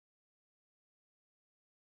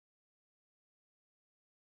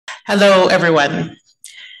Hello, everyone.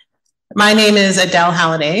 My name is Adele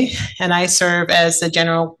Halliday, and I serve as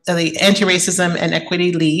the Anti-Racism and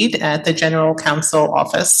Equity Lead at the General Counsel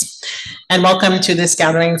Office. And welcome to this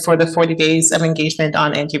gathering for the 40 Days of Engagement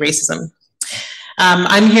on Anti-Racism.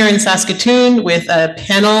 I'm here in Saskatoon with a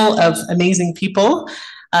panel of amazing people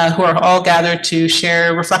who are all gathered to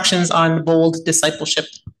share reflections on bold discipleship.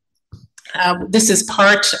 This is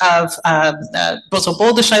part of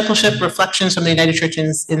Bold Discipleship Reflections from the United Church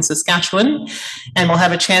in Saskatchewan, and we'll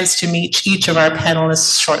have a chance to meet each of our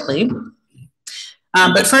panelists shortly.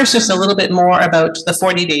 But first, just a little bit more about the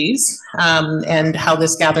 40 days and how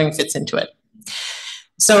this gathering fits into it.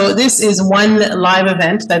 So this is one live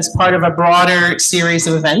event that's part of a broader series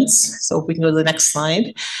of events. So if we can go to the next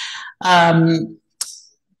slide.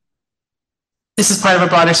 This is part of a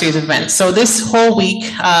broader series of events. So this whole week,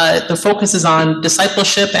 the focus is on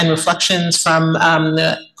discipleship and reflections from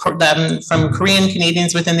Korean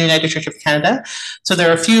Canadians within the United Church of Canada. So there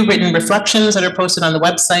are a few written reflections that are posted on the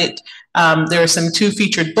website. There are two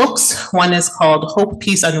featured books. One is called Hope,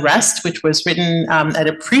 Peace, Unrest, which was written at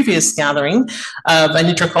a previous gathering of an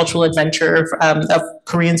intercultural adventure of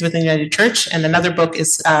Koreans within the United Church. And another book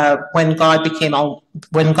is When God Became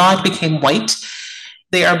White.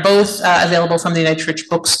 They are both available from the United Church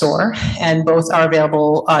bookstore, and both are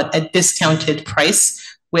available at a discounted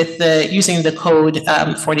price with using the code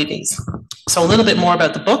 40 days. So a little bit more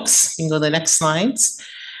about the books. You can go to the next slides.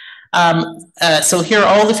 So here are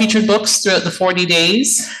all the featured books throughout the 40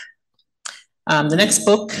 days. The next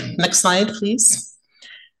book, next slide, please.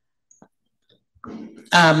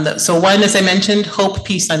 So one, as I mentioned, Hope,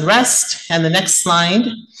 Peace, Unrest, and the next slide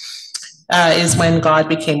is When God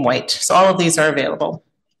Became White. So all of these are available.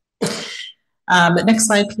 Next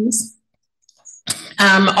slide, please.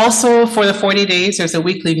 Also for the 40 days, there's a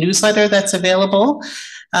weekly newsletter that's available.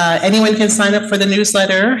 Anyone can sign up for the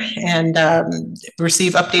newsletter and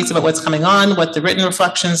receive updates about what's coming on, what the written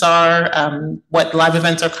reflections are, what live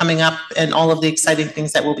events are coming up, and all of the exciting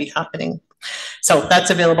things that will be happening. So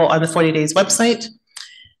that's available on the 40 Days website.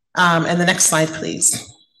 And the next slide, please.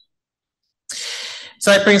 So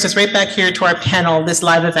that brings us right back here to our panel, this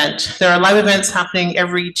live event. There are live events happening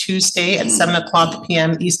every Tuesday at 7:00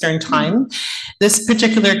 p.m. Eastern Time. This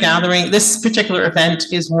particular gathering, this particular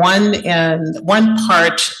event is one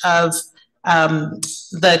part of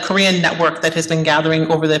the Korean network that has been gathering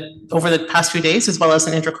over the past few days, as well as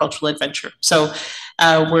an intercultural adventure. So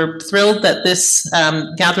we're thrilled that this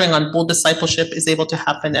gathering on bold discipleship is able to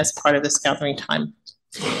happen as part of this gathering time.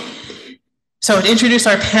 So to introduce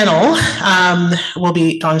our panel will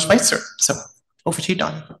be Don Schweitzer. So over to you,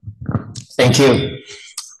 Don. Thank you.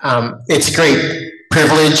 It's a great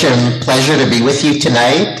privilege and pleasure to be with you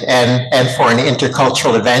tonight and for an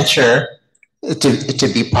intercultural adventure to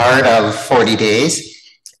be part of 40 days.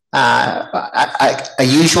 A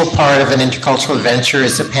usual part of an intercultural adventure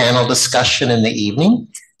is a panel discussion in the evening,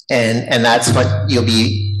 and that's what you'll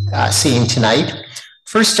be seeing tonight.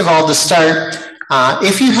 First of all, to start,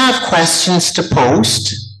 if you have questions to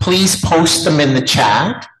post, please post them in the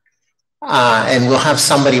chat, and we'll have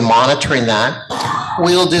somebody monitoring that.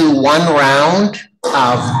 We'll do one round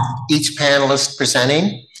of each panelist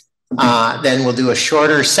presenting, then we'll do a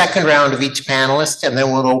shorter second round of each panelist, and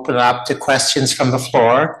then we'll open it up to questions from the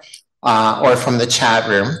floor or from the chat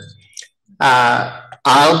room.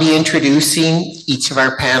 I'll be introducing each of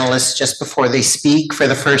our panelists just before they speak for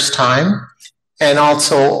the first time. And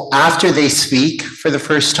also, after they speak for the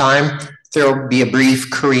first time, there will be a brief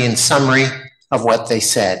Korean summary of what they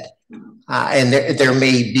said. And there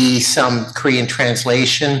may be some Korean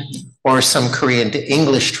translation or some Korean to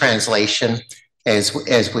English translation as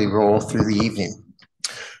we roll through the evening.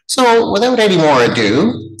 So without any more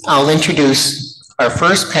ado, I'll introduce our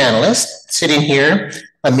first panelist sitting here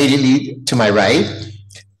immediately to my right.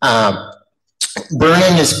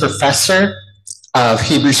 Vernon is professor of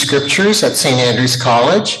Hebrew Scriptures at St. Andrew's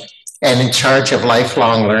College and in charge of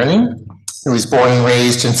lifelong learning. He was born and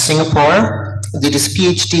raised in Singapore, did his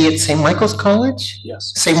PhD at St. Michael's College?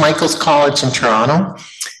 Yes. St. Michael's College in Toronto.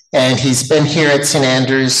 And he's been here at St.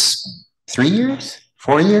 Andrew's 3 years?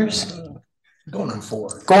 4 years? Going on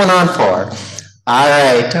 4. Going on 4. All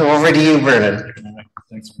right, over to you, Vernon.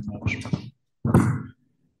 Thanks very much.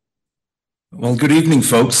 Well, good evening,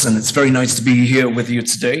 folks, and it's very nice to be here with you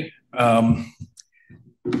today.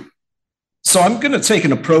 So I'm going to take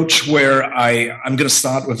an approach where I'm going to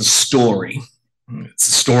start with a story. It's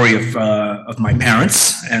a story of my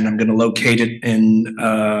parents, and I'm going to locate it in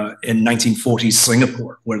 1940s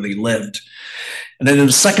Singapore, where they lived. And then in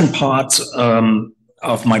the second part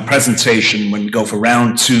of my presentation, when we go for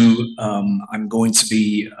round 2, I'm going to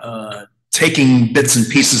be taking bits and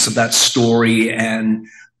pieces of that story and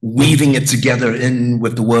weaving it together in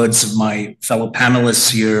with the words of my fellow panelists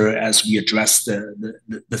here as we address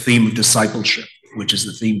the theme of discipleship, which is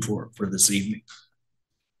the theme for this evening.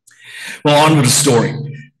 Well, on with the story.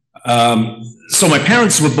 So my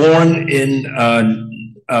parents were born in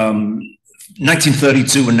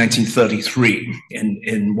 1932 and 1933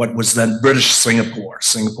 in what was then British Singapore.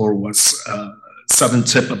 Singapore was southern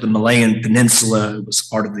tip of the Malayan Peninsula. It was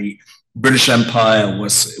part of the British Empire. It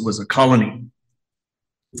was a colony.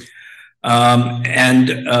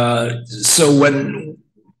 So when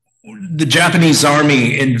the Japanese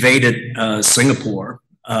army invaded Singapore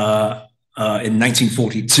in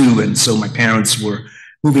 1942, and so my parents were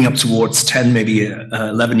moving up towards 10, maybe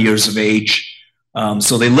 11 years of age.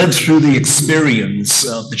 So they lived through the experience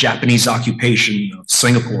of the Japanese occupation of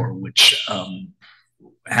Singapore, which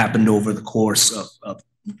happened over the course of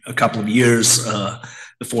a couple of years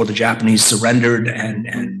before the Japanese surrendered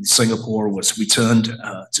and Singapore was returned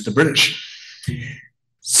to the British.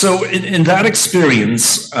 So in that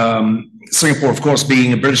experience, Singapore, of course,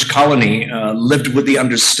 being a British colony, lived with the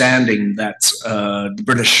understanding that the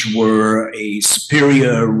British were a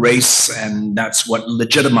superior race, and that's what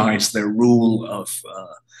legitimized their rule of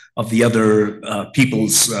the other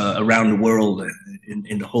peoples around the world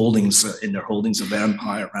in their holdings of the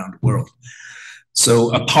empire around the world.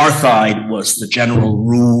 So apartheid was the general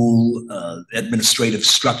rule, administrative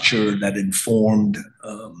structure that informed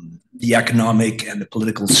the economic and the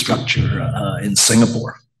political structure in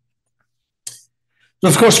Singapore. So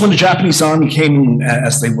of course, when the Japanese army came,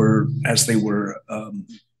 as they were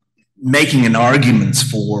making an argument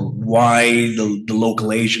for why the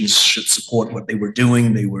local Asians should support what they were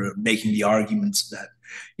doing, they were making the arguments that,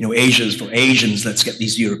 you know, Asia is for Asians, let's get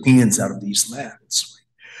these Europeans out of these lands.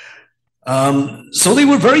 So they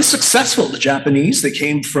were very successful, the Japanese. They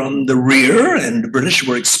came from the rear, and the British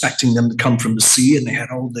were expecting them to come from the sea, and they had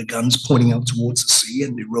all their guns pointing out towards the sea,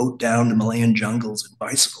 and they rode down the Malayan jungles in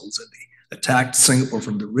bicycles, and they attacked Singapore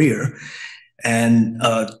from the rear and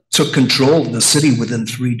took control of the city within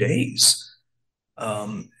 3 days.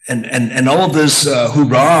 And all of this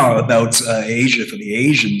hoorah about Asia for the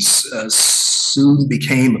Asians soon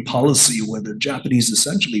became a policy where the Japanese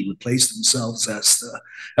essentially replaced themselves as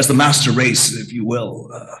the master race, if you will.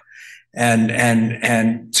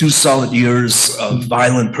 And 2 solid years of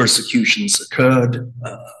violent persecutions occurred.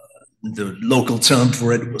 The local term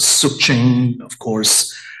for it was sukching. Of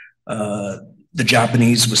course, the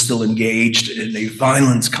Japanese were still engaged in a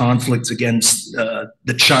violent conflict against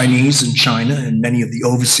the Chinese in China and many of the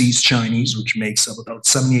overseas Chinese, which makes up about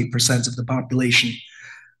 78% of the population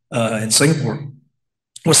in Singapore,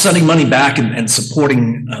 was sending money back and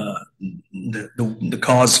supporting the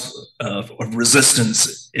cause of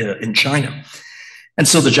resistance in China. And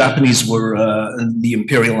so the Japanese were, the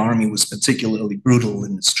Imperial Army was particularly brutal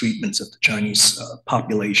in its treatment of the Chinese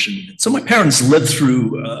population. And so my parents lived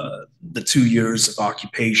through the 2 years of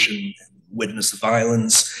occupation and witnessed the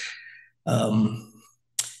violence. And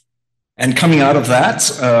coming out of that,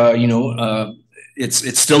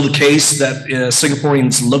 it's still the case that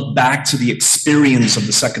Singaporeans look back to the experience of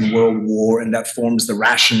the Second World War, and that forms the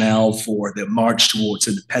rationale for the march towards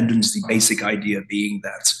independence, the basic idea being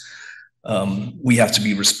that we have to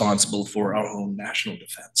be responsible for our own national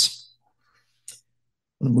defense.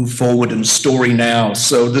 I'm going to move forward in the story now.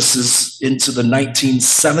 So this is into the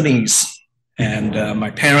 1970s, and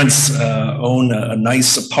my parents own a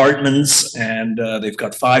nice apartments, and they've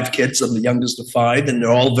got 5 kids. I'm the youngest of 5, and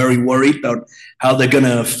they're all very worried about how they're going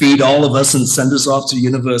to feed all of us and send us off to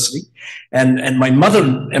university. And my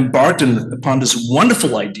mother embarked upon this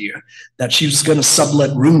wonderful idea that she was going to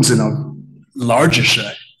sublet rooms in a largish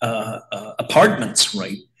apartments,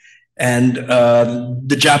 right? And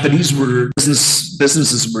the Japanese were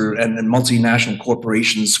businesses were and multinational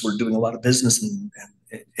corporations were doing a lot of business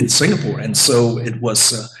in Singapore, and so it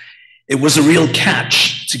was a real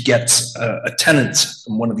catch to get a tenant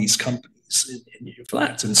from one of these companies in your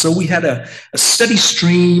flat. And so we had a steady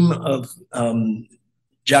stream of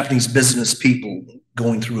Japanese business people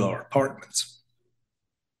going through our apartments.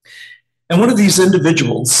 And one of these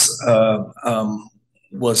individuals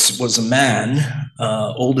was a man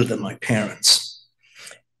older than my parents.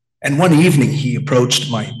 And one evening he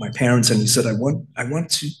approached my parents and he said, I want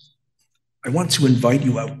to invite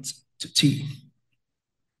you out to tea.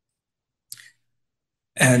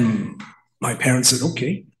 And my parents said,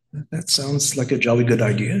 okay, that sounds like a jolly good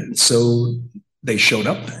idea. And so they showed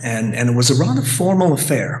up, and it was a rather formal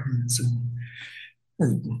affair.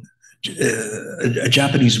 A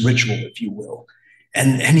Japanese ritual, if you will.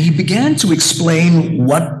 And he began to explain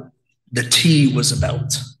what the tea was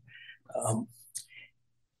about.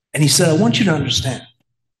 And he said, I want you to understand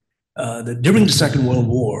that during the Second World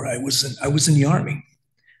War, I was in the army.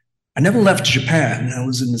 I never left Japan. I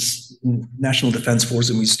was in the National Defense Force,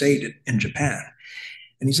 and we stayed in Japan.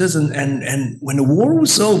 And he says, and when the war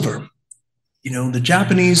was over, the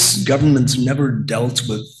Japanese government never dealt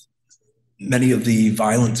with many of the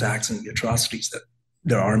violent acts and the atrocities that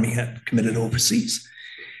their army had committed overseas.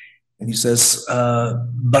 And he says,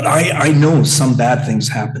 but I know some bad things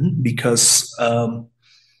happened because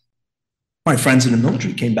my friends in the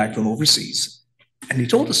military came back from overseas, and he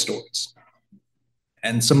told us stories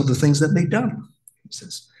and some of the things that they'd done. He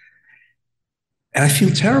says, and I feel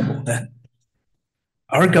terrible that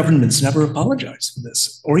our governments never apologized for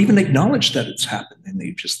this or even acknowledged that it's happened. And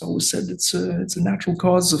they just always said it's a natural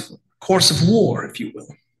course of war, if you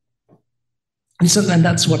will. And so then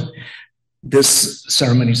that's what this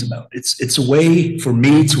ceremony is about. It's a way for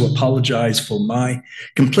me to apologize for my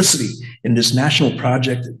complicity in this national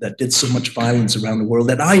project that did so much violence around the world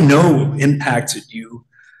that I know impacted you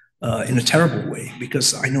in a terrible way,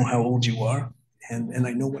 because I know how old you are and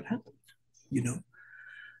I know what happened,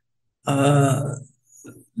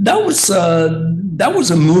 That was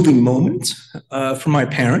a moving moment for my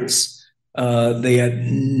parents. They had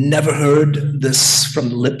never heard this from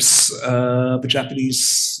the lips of a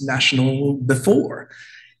Japanese national before,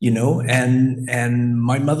 and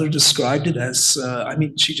my mother described it as,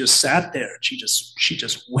 she just sat there. She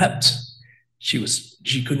just wept.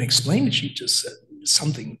 She couldn't explain it. She just said,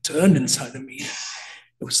 something turned inside of me.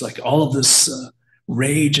 It was like all of this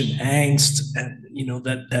rage and angst, and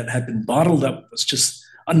that had been bottled up was just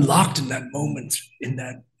unlocked in that moment, in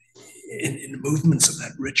the movements of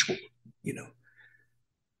that ritual,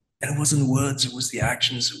 And it wasn't the words, it was the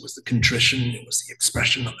actions, it was the contrition, it was the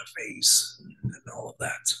expression on the face, and all of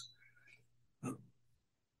that.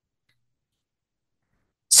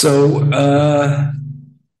 So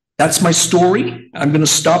that's my story. I'm going to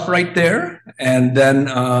stop right there, and then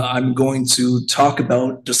I'm going to talk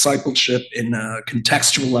about discipleship in a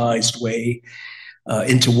contextualized way,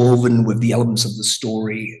 interwoven with the elements of the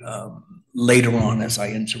story later on as I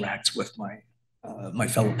interact with my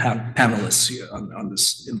fellow panelists here on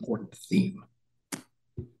this important theme.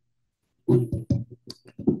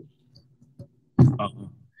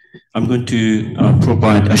 I'm going to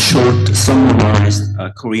provide a short summarized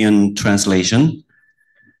Korean translation.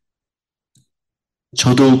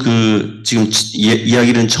 저도 지금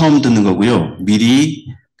이야기는 처음 듣는 거고요. 미리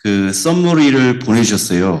썸머리를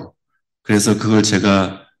보내주셨어요. 그래서 그걸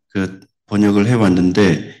제가 번역을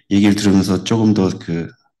해왔는데 얘기를 들으면서 조금 더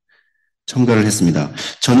첨가를 했습니다.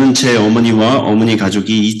 저는 제 어머니와 어머니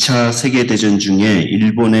가족이 2차 세계대전 중에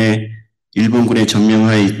일본군에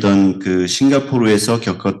점령하에 있던 싱가포르에서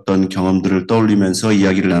겪었던 경험들을 떠올리면서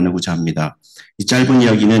이야기를 나누고자 합니다. 이 짧은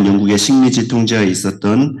이야기는 영국의 식민지 통제하에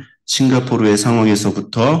있었던 싱가포르의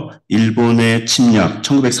상황에서부터 일본의 침략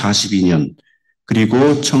 1942년 그리고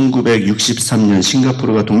 1963년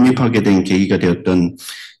싱가포르가 독립하게 된 계기가 되었던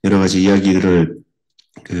여러 가지 이야기를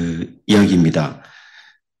이야기입니다.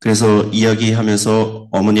 그래서 이야기하면서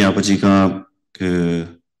어머니 아버지가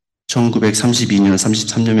 1932년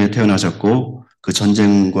 33년에 태어나셨고 그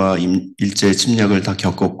전쟁과 일제 침략을 다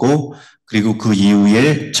겪었고 그리고 그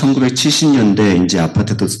이후에 1970년대 이제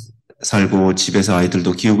아파트도 살고 집에서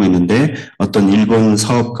아이들도 키우고 있는데 어떤 일본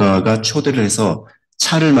사업가가 초대를 해서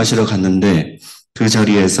차를 마시러 갔는데 그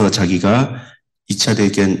자리에서 자기가 2차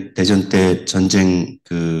대전 때 전쟁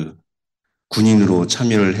군인으로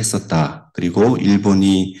참여를 했었다. 그리고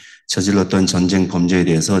일본이 저질렀던 전쟁 범죄에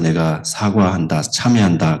대해서 내가 사과한다,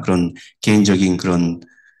 참여한다. 그런 개인적인 그런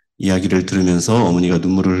이야기를 들으면서 어머니가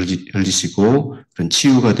눈물을 흘리시고 그런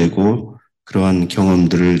치유가 되고 그러한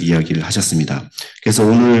경험들을 이야기를 하셨습니다. 그래서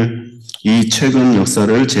오늘 이 최근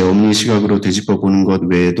역사를 제 어머니 시각으로 되짚어 보는 것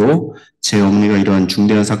외에도 제 어머니가 이러한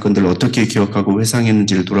중대한 사건들을 어떻게 기억하고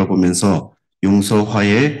회상했는지를 돌아보면서 용서,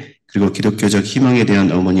 화해, 그리고 기독교적 희망에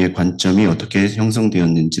대한 어머니의 관점이 어떻게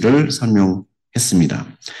형성되었는지를 설명했습니다.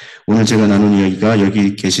 오늘 제가 나눈 이야기가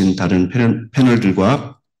여기 계신 다른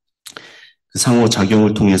패널들과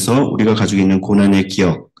상호작용을 통해서 우리가 가지고 있는 고난의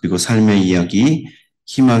기억, 그리고 삶의 이야기,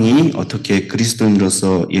 희망이 어떻게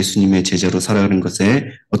그리스도인으로서 예수님의 제자로 살아가는 것에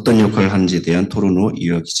어떤 역할을 하는지에 대한 토론으로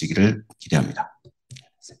이어지기를 기대합니다.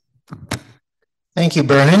 Thank you,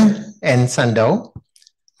 Vernon and Sando.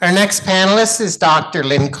 Our next panelist is Dr.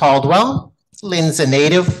 Lynn Caldwell. Lynn's a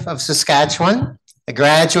native of Saskatchewan, a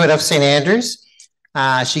graduate of St. Andrews.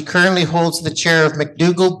 She currently holds the chair of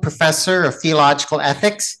McDougall Professor of Theological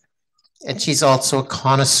Ethics, and she's also a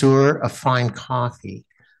connoisseur of fine coffee.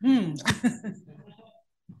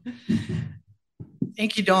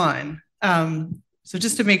 Thank you, Dawn. So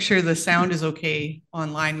just to make sure the sound is okay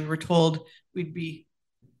online, we were told we'd be,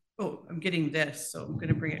 oh, I'm getting this, so I'm going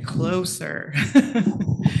to bring it closer.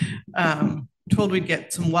 Told we'd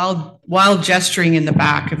get some wild gesturing in the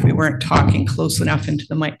back if we weren't talking close enough into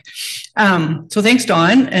the mic. So thanks,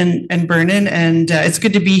 Dawn and Vernon, and it's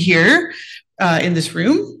good to be here in this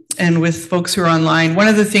room and with folks who are online. One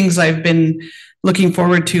of the things I've been looking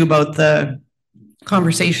forward to about the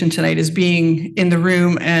conversation tonight is being in the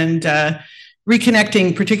room and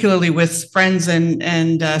reconnecting, particularly with friends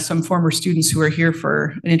and some former students who are here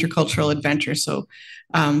for an intercultural adventure. So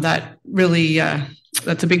that really,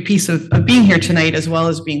 that's a big piece of being here tonight, as well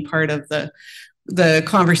as being part of the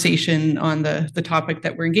conversation on the topic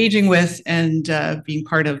that we're engaging with, and being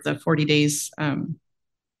part of the 40 days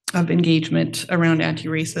of engagement around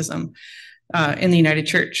anti-racism in the United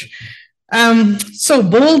Church. So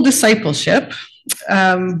bold discipleship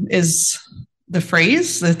is the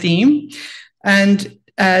phrase, the theme. And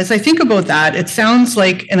as I think about that, it sounds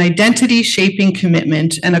like an identity-shaping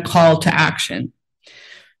commitment and a call to action.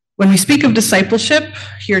 When we speak of discipleship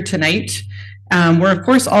here tonight, we're of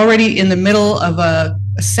course already in the middle of a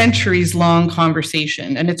centuries-long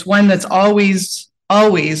conversation, and it's one that's always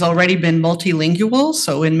already been multilingual,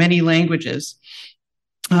 so in many languages,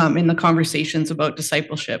 in the conversations about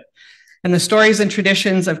discipleship. And the stories and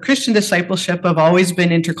traditions of Christian discipleship have always been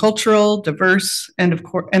intercultural, diverse, and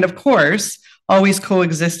of course, always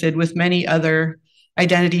coexisted with many other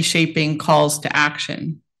identity-shaping calls to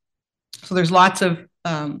action. So there's lots of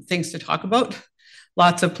things to talk about,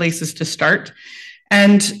 lots of places to start.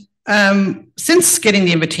 And since getting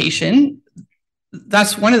the invitation,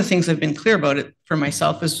 that's one of the things I've been clear about it for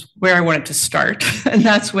myself, is where I wanted to start. And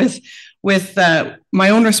that's with my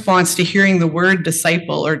own response to hearing the word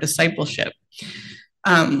disciple or discipleship.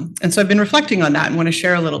 And so I've been reflecting on that and want to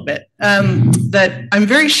share a little bit. That I'm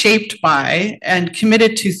very shaped by and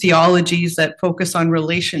committed to theologies that focus on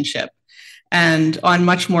relationship and on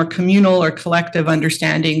much more communal or collective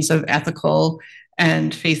understandings of ethical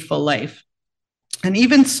and faithful life. And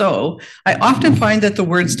even so, I often find that the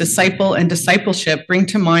words disciple and discipleship bring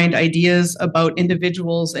to mind ideas about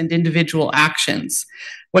individuals and individual actions.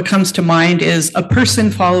 What comes to mind is a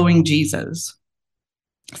person following Jesus.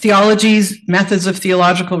 Theologies, methods of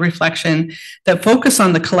theological reflection that focus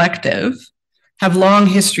on the collective have long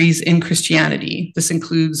histories in Christianity. This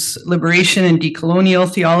includes liberation and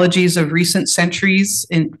decolonial theologies of recent centuries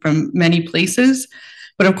from many places.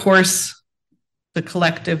 But of course, the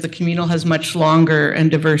collective, the communal, has much longer and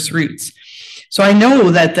diverse roots. So I know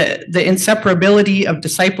that the inseparability of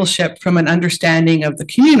discipleship from an understanding of the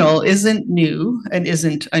communal isn't new and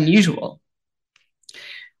isn't unusual.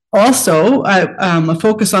 Also, a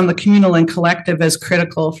focus on the communal and collective as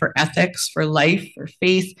critical for ethics, for life, for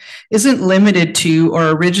faith, isn't limited to or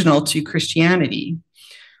original to Christianity.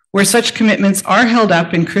 Where such commitments are held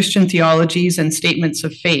up in Christian theologies and statements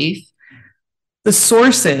of faith, the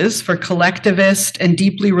sources for collectivist and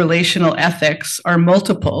deeply relational ethics are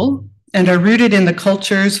multiple and are rooted in the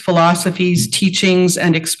cultures, philosophies, teachings,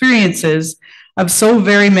 and experiences of so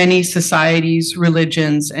very many societies,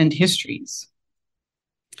 religions, and histories.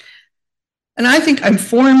 And I think I'm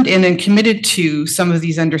formed in and committed to some of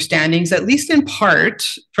these understandings, at least in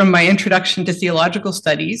part, from my introduction to theological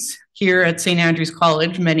studies here at St. Andrew's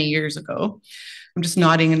College many years ago. I'm just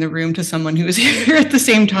nodding in the room to someone who was here at the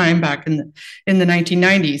same time back in the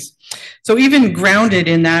 1990s. So even grounded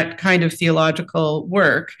in that kind of theological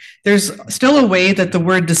work, there's still a way that the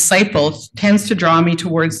word disciple tends to draw me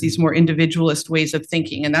towards these more individualist ways of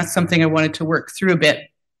thinking. And that's something I wanted to work through a bit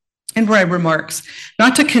in my remarks,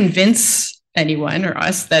 not to convince anyone or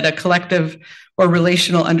us that a collective or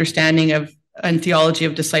relational understanding of and theology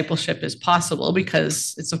of discipleship is possible,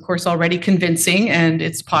 because it's of course already convincing and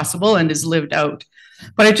it's possible and is lived out.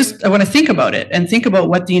 But I want to think about it and think about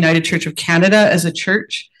what the United Church of Canada as a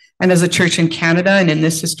church and as a church in Canada and in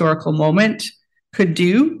this historical moment could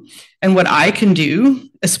do, and what I can do,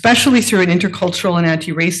 especially through an intercultural and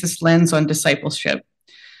anti-racist lens on discipleship,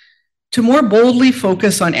 to more boldly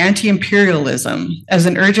focus on anti-imperialism as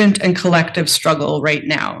an urgent and collective struggle right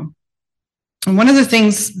now. And one of the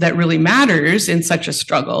things that really matters in such a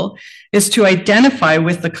struggle is to identify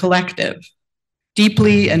with the collective,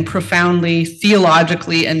 deeply and profoundly,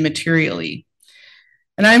 theologically and materially.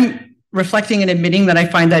 And I'm reflecting and admitting that I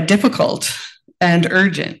find that difficult and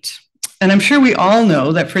urgent. And I'm sure we all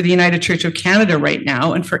know that for the United Church of Canada right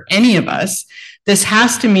now, and for any of us, this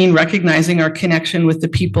has to mean recognizing our connection with the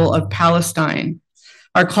people of Palestine,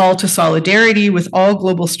 our call to solidarity with all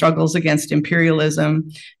global struggles against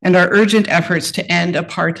imperialism, and our urgent efforts to end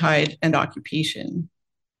apartheid and occupation.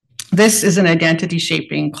 This is an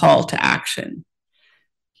identity-shaping call to action.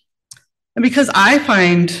 And because I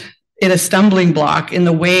find it a stumbling block in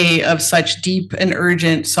the way of such deep and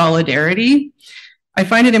urgent solidarity, I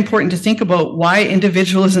find it important to think about why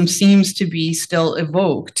individualism seems to be still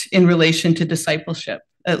evoked in relation to discipleship,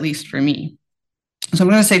 at least for me. So I'm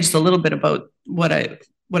going to say just a little bit about what I've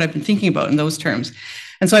been thinking about in those terms.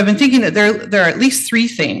 And so I've been thinking that there are at least three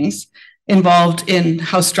things involved in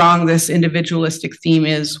how strong this individualistic theme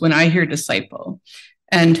is when I hear disciple.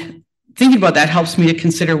 And thinking about that helps me to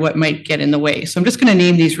consider what might get in the way. So I'm just going to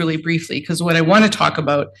name these really briefly, because what I want to talk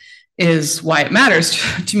about is why it matters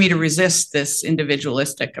to me to resist this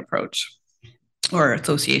individualistic approach or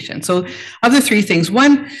association. So of the three things,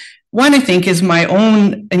 one I think is my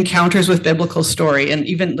own encounters with biblical story, and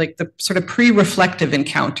even like the sort of pre-reflective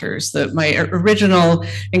encounters, my original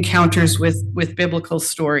encounters with biblical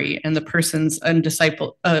story and the persons of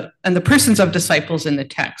disciples in the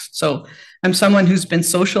text. So I'm someone who's been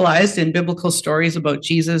socialized in biblical stories about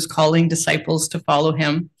Jesus calling disciples to follow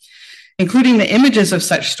him, including the images of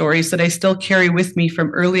such stories that I still carry with me from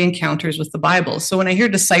early encounters with the Bible. So when I hear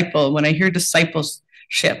disciple, when I hear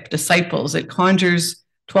discipleship, disciples, it conjures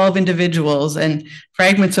 12 individuals and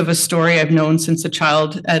fragments of a story I've known since a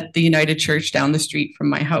child at the United Church down the street from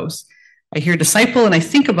my house. I hear disciple and I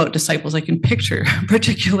think about disciples. I can picture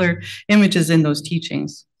particular images in those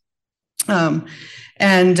teachings.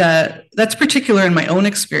 That's particular in my own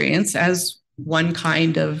experience as one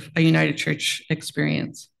kind of a United Church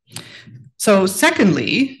experience. So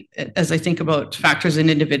secondly, as I think about factors in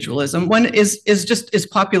individualism, one is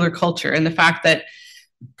popular culture, and the fact that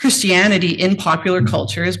Christianity in popular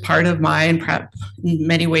culture is part of my, and perhaps in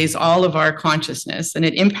many ways all of our consciousness, and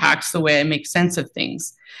it impacts the way I make sense of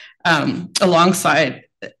things alongside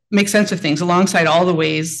all the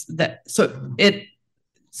ways that, so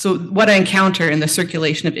what I encounter in the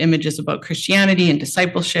circulation of images about Christianity and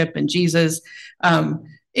discipleship and Jesus,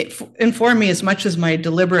 it informed me as much as my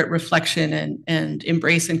deliberate reflection and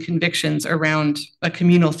embrace and convictions around a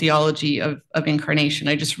communal theology of incarnation.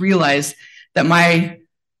 I just realized that my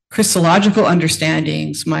Christological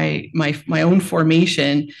understandings, my own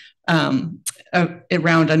formation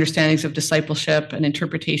around understandings of discipleship and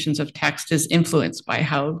interpretations of text is influenced by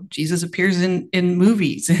how Jesus appears in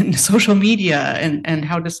movies and social media and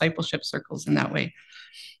how discipleship circles in that way.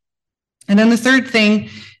 And then the third thing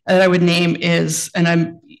that I would name is, and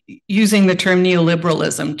I'm using the term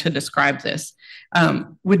neoliberalism to describe this,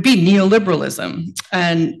 would be neoliberalism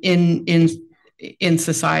and in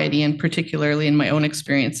society, and particularly in my own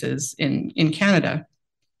experiences in Canada.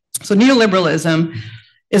 So neoliberalism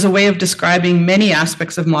is a way of describing many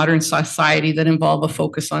aspects of modern society that involve a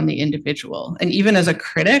focus on the individual. And even as a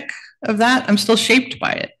critic of that, I'm still shaped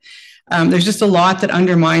by it. There's just a lot that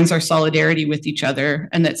undermines our solidarity with each other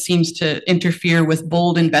and that seems to interfere with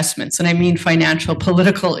bold investments. And I mean financial,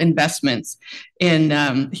 political investments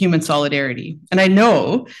in human solidarity. And I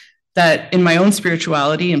know that in my own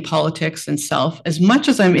spirituality and politics and self, as much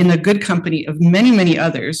as I'm in the good company of many, many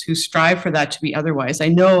others who strive for that to be otherwise, I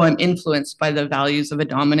know I'm influenced by the values of a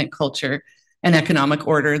dominant culture and economic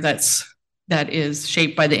order that is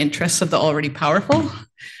shaped by the interests of the already powerful.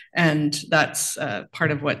 And that's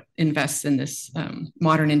part of what invests in this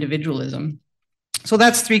modern individualism. So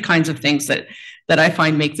that's three kinds of things that I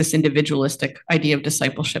find make this individualistic idea of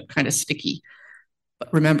discipleship kind of sticky.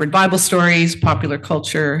 Remembered Bible stories, popular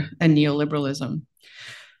culture, and neoliberalism.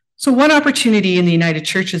 So one opportunity in the United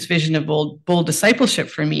Church's vision of bold discipleship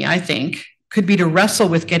for me, I think, could be to wrestle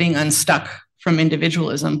with getting unstuck from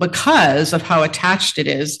individualism because of how attached it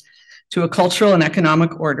is to a cultural and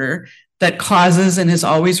economic order that causes and has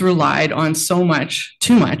always relied on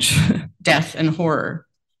too much death and horror.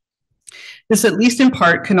 This, at least in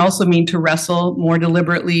part, can also mean to wrestle more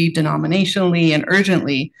deliberately, denominationally, and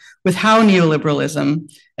urgently with how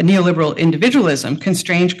neoliberalism and neoliberal individualism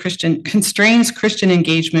constrains Christian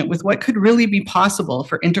engagement with what could really be possible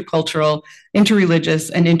for intercultural,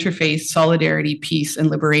 interreligious, and interfaith solidarity, peace, and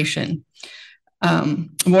liberation.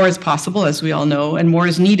 More is possible, as we all know, and more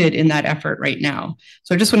is needed in that effort right now.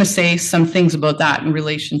 So I just want to say some things about that in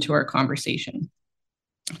relation to our conversation,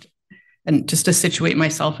 and just to situate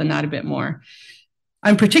myself in that a bit more.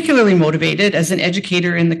 I'm particularly motivated as an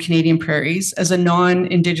educator in the Canadian prairies, as a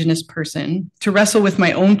non-Indigenous person, to wrestle with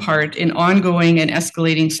my own part in ongoing and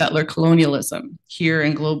escalating settler colonialism here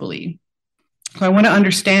and globally. So I want to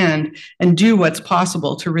understand and do what's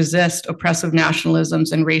possible to resist oppressive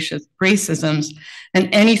nationalisms and racisms and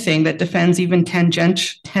anything that defends even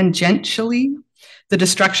tangentially the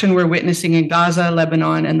destruction we're witnessing in Gaza,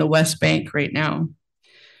 Lebanon, and the West Bank right now.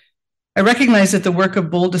 I recognize that the work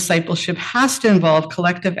of bold discipleship has to involve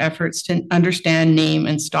collective efforts to understand, name,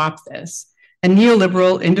 and stop this. and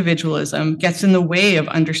neoliberal individualism gets in the way of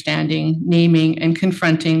understanding, naming, and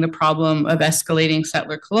confronting the problem of escalating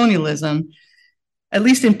settler colonialism, at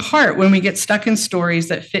least in part when we get stuck in stories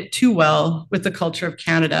that fit too well with the culture of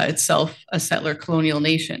Canada itself, a settler colonial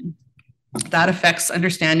nation. That affects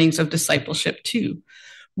understandings of discipleship too.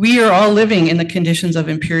 We are all living in the conditions of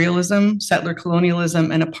imperialism, settler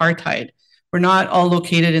colonialism, and apartheid. We're not all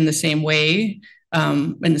located in the same way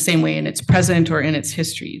in its present or in its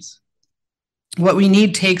histories. What we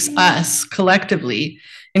need takes us collectively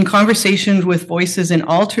in conversations with voices in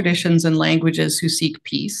all traditions and languages who seek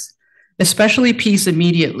peace, especially peace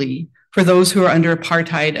immediately for those who are under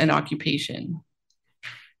apartheid and occupation.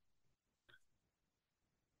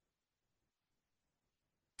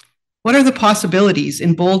 What are the possibilities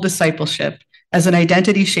in bold discipleship as an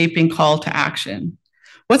identity-shaping call to action?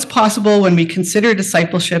 What's possible when we consider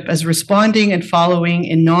discipleship as responding and following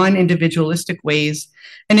in non-individualistic ways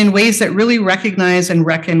and in ways that really recognize and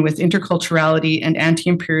reckon with interculturality and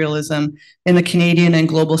anti-imperialism in the Canadian and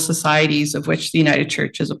global societies of which the United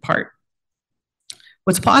Church is a part?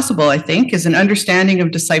 What's possible, I think, is an understanding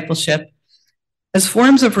of discipleship as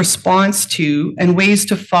forms of response to and ways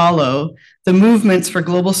to follow the movements for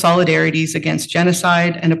global solidarities against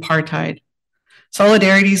genocide and apartheid,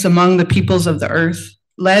 solidarities among the peoples of the earth,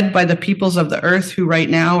 led by the peoples of the earth who right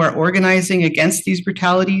now are organizing against these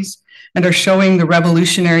brutalities and are showing the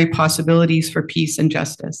revolutionary possibilities for peace and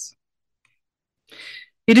justice.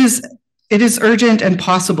 It is urgent and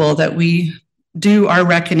possible that we do our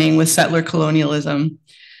reckoning with settler colonialism.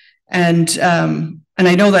 And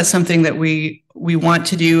I know that's something that we want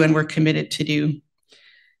to do and we're committed to do.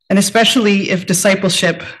 And especially if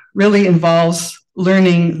discipleship really involves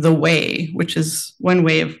learning the way, which is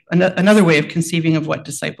another way of conceiving of what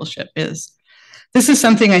discipleship is. This is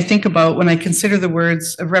something I think about when I consider the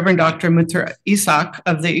words of Reverend Dr. Mutter Isaac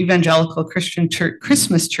of the Evangelical Christian Church,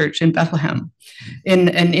 Christmas Church in Bethlehem in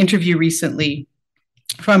an interview recently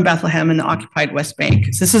from Bethlehem in the occupied West Bank.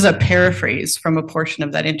 This is a paraphrase from a portion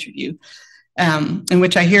of that interview in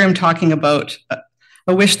which I hear him talking about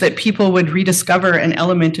a wish that people would rediscover an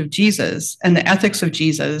element of Jesus and the ethics of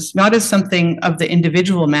Jesus, not as something of the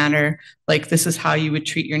individual manner, like this is how you would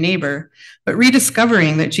treat your neighbor, but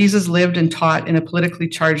rediscovering that Jesus lived and taught in a politically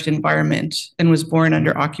charged environment and was born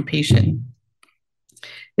under occupation.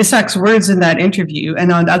 Isaac's words in that interview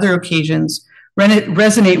and on other occasions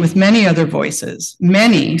resonate with many other voices,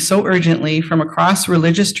 many so urgently from across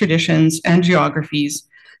religious traditions and geographies,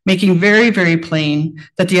 making very, very plain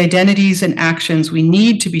that the identities and actions we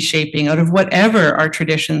need to be shaping out of whatever our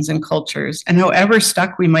traditions and cultures, and however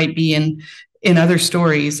stuck we might be in other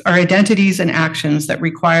stories, are identities and actions that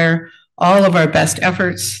require all of our best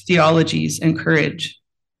efforts, theologies, and courage.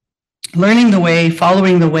 Learning the way,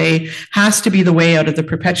 following the way, has to be the way out of the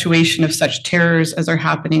perpetuation of such terrors as are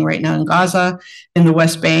happening right now in Gaza, in the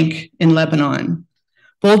West Bank, in Lebanon.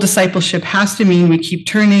 Bold discipleship has to mean we keep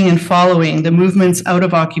turning and following the movements out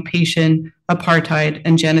of occupation, apartheid,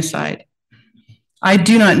 and genocide. I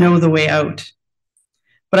do not know the way out,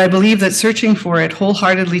 but I believe that searching for it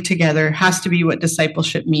wholeheartedly together has to be what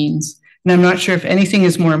discipleship means. And I'm not sure if anything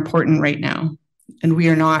is more important right now, and we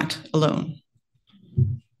are not alone.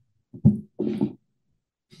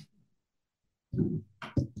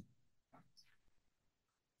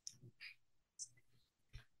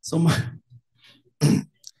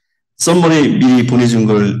 썸머리 미리 보내준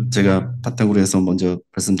걸 제가 바탕으로 해서 먼저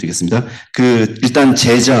말씀드리겠습니다. 일단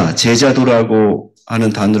제자도라고 하는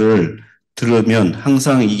단어를 들으면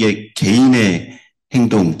항상 이게 개인의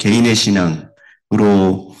행동, 개인의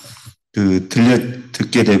신앙으로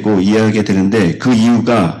듣게 되고 이해하게 되는데 그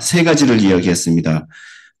이유가 세 가지를 이야기했습니다.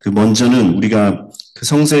 먼저는 우리가 그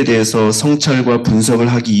성서에 대해서 성찰과 분석을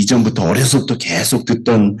하기 이전부터 어려서부터 계속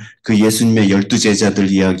듣던 그 예수님의 12제자들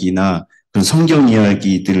이야기나 그런 성경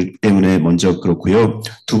이야기들 때문에 먼저 그렇고요.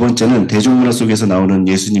 두 번째는 대중문화 속에서 나오는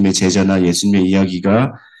예수님의 제자나 예수님의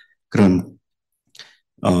이야기가 그런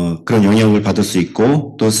영향을 받을 수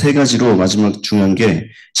있고 또 세 가지로 마지막 중요한 게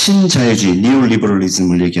신자유주의,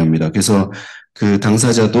 니오리버럴리즘을 얘기합니다. 그래서 그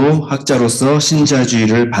당사자도 학자로서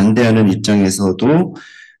신자유주의를 반대하는 입장에서도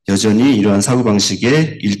여전히 이러한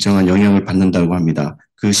사고방식에 일정한 영향을 받는다고 합니다.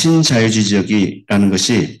 그 신자유주의적이라는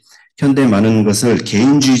것이 현대 많은 것을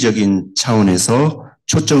개인주의적인 차원에서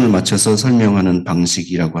초점을 맞춰서 설명하는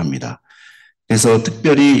방식이라고 합니다. 그래서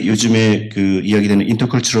특별히 요즘에 이야기되는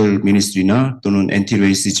인터컬처럴 미니스트리나 또는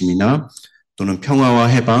엔티레이시즘이나 또는 평화와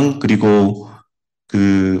해방 그리고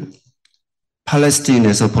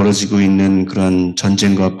팔레스타인에서 벌어지고 있는 그런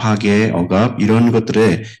전쟁과 파괴, 억압 이런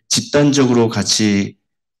것들에 집단적으로 같이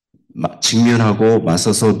직면하고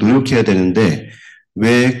맞서서 노력해야 되는데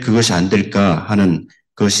왜 그것이 안 될까 하는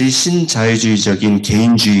것이 신자유주의적인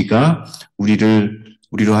개인주의가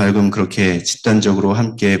우리로 하여금 그렇게 집단적으로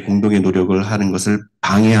함께 공동의 노력을 하는 것을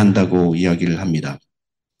방해한다고 이야기를 합니다.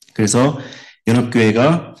 그래서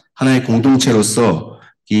연합교회가 하나의 공동체로서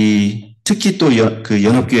특히 또 그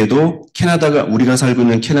연합교회도 우리가 살고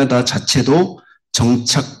있는 캐나다 자체도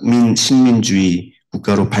정착민 식민주의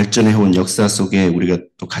국가로 발전해온 역사 속에 우리가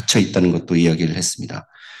또 갇혀 있다는 것도 이야기를 했습니다.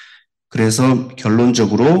 그래서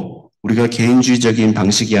결론적으로 우리가 개인주의적인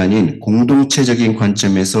방식이 아닌 공동체적인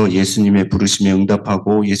관점에서 예수님의 부르심에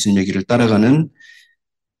응답하고 예수님의 길을 따라가는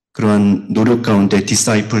그러한 노력 가운데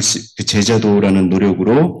Discipleship, 제자도라는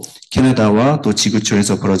노력으로 캐나다와 또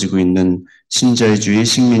지구촌에서 벌어지고 있는 신자유주의,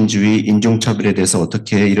 식민주의, 인종차별에 대해서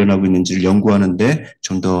어떻게 일어나고 있는지를 연구하는데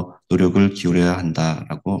좀 더 노력을 기울여야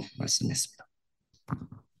한다라고 말씀했습니다.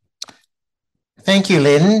 Thank you,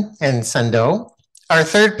 Lynn and Sando. Our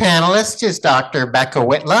third panelist is Dr. Becca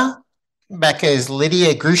Whitla. Becca is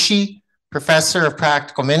Lydia Grushi, Professor of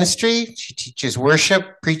Practical Ministry. She teaches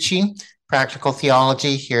worship, preaching, practical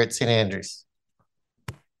theology here at St. Andrews.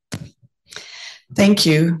 Thank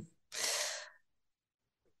you.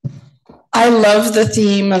 I love the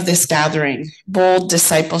theme of this gathering, bold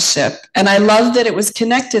discipleship. And I love that it was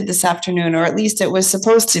connected this afternoon, or at least it was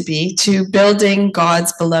supposed to be, to building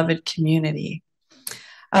God's beloved community.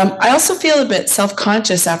 I also feel a bit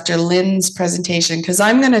self-conscious after Lynn's presentation, because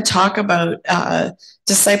I'm going to talk about, going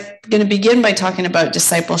to begin by talking about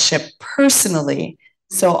discipleship personally,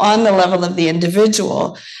 so on the level of the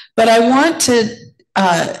individual. But I want to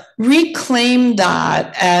reclaim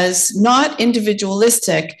that as not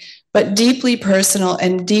individualistic, but deeply personal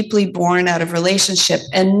and deeply born out of relationship,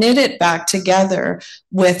 and knit it back together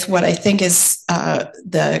with what I think is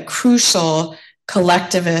the crucial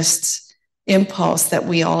collectivist impulse that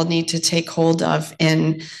we all need to take hold of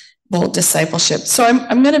in bold discipleship. So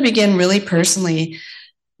I'm going to begin really personally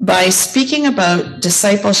by speaking about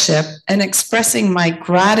discipleship and expressing my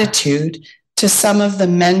gratitude to some of the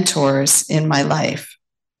mentors in my life.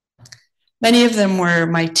 Many of them were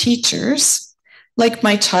my teachers, like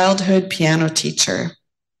my childhood piano teacher.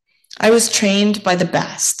 I was trained by the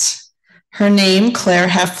best. Her name, Claire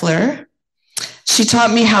Heffler. She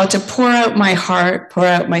taught me how to pour out my heart, pour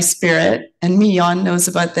out my spirit, and Mion knows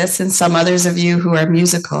about this, and some others of you who are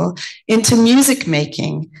musical, into music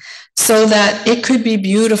making, so that it could be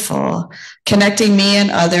beautiful, connecting me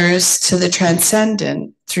and others to the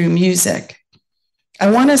transcendent through music.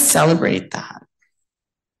 I want to celebrate that.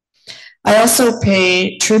 I also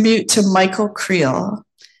pay tribute to Michael Creel,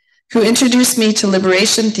 who introduced me to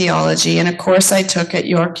liberation theology in a course I took at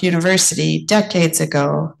York University decades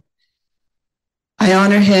ago. I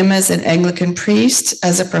honor him as an Anglican priest,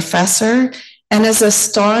 as a professor, and as a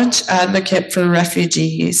staunch advocate for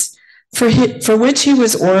refugees, for which he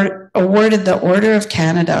was awarded the Order of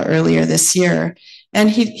Canada earlier this year.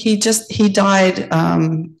 And he died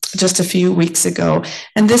just a few weeks ago.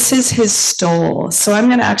 And this is his stole. So I'm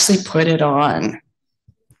going to actually put it on.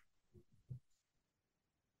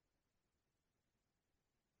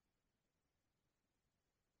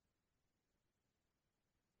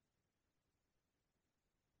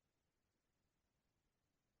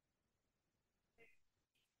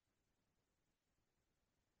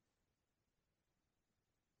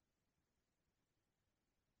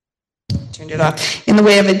 Turned it off. In the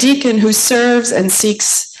way of a deacon who serves and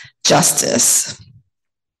seeks justice.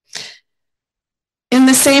 In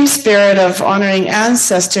the same spirit of honoring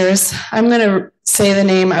ancestors, I'm going to say the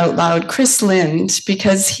name out loud, Chris Lind,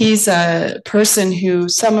 because he's a person who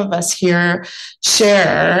some of us here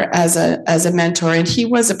share as a mentor, and he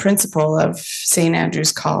was a principal of St.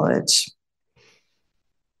 Andrews College.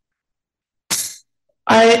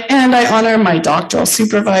 I honor my doctoral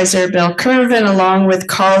supervisor, Bill Curvin, along with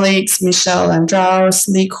colleagues Michelle Andraus,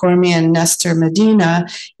 Lee Cormier, and Nestor Medina,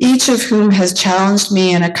 each of whom has challenged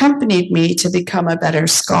me and accompanied me to become a better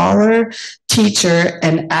scholar, teacher,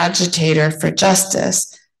 and agitator for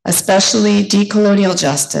justice, especially decolonial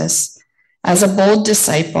justice, as a bold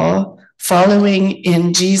disciple following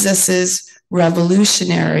in Jesus's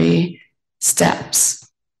revolutionary steps.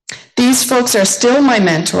 These folks are still my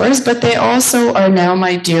mentors, but they also are now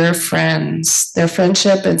my dear friends. Their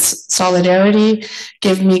friendship and solidarity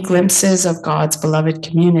give me glimpses of God's beloved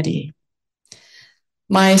community.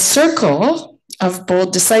 My circle of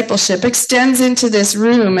bold discipleship extends into this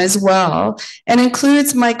room as well and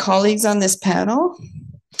includes my colleagues on this panel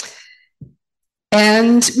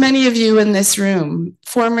and many of you in this room,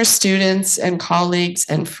 former students and colleagues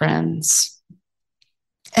and friends.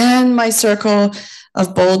 And my circle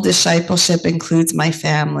of bold discipleship includes my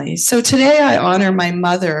family. So today I honor my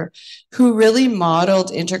mother, who really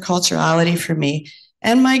modeled interculturality for me,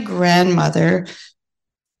 and my grandmother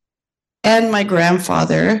and my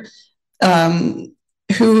grandfather,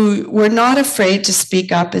 who were not afraid to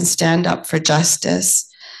speak up and stand up for justice.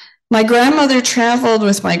 My grandmother traveled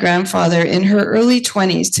with my grandfather in her early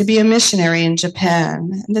 20s to be a missionary in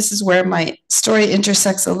Japan. And this is where my story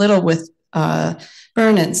intersects a little with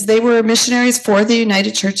Vernon's. They were missionaries for the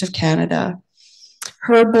United Church of Canada.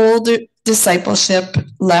 Her bold discipleship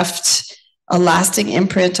left a lasting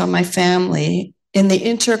imprint on my family in the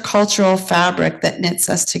intercultural fabric that knits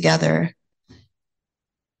us together.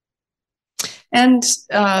 And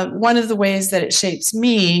one of the ways that it shapes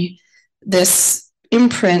me, this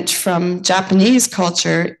imprint from Japanese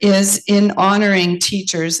culture, is in honoring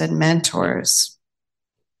teachers and mentors.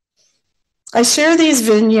 I share these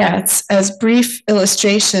vignettes as brief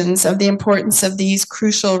illustrations of the importance of these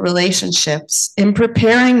crucial relationships in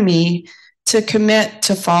preparing me to commit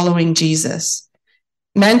to following Jesus.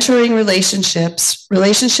 Mentoring relationships,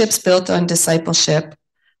 relationships built on discipleship,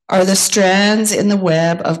 are the strands in the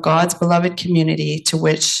web of God's beloved community to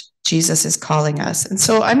which Jesus is calling us. And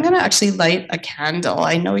so I'm going to actually light a candle.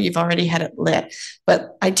 I know you've already had it lit,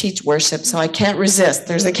 but I teach worship, so I can't resist.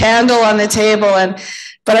 There's a candle on the table,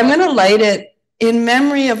 but I'm going to light it in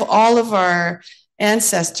memory of all of our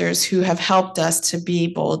ancestors who have helped us to be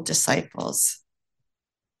bold disciples.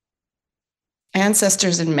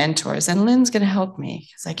 Ancestors and mentors. And Lynn's going to help me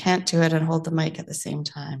because I can't do it and hold the mic at the same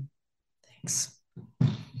time. Thanks.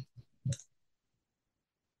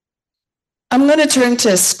 I'm going to turn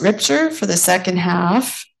to scripture for the second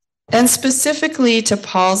half, and specifically to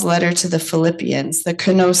Paul's letter to the Philippians, the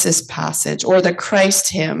kenosis passage, or the Christ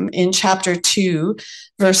hymn in chapter 2,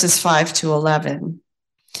 verses 5 to 11.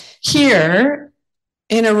 Here,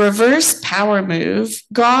 in a reverse power move,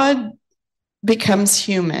 God becomes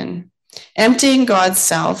human, emptying God's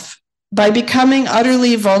self by becoming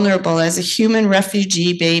utterly vulnerable as a human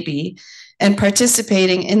refugee baby and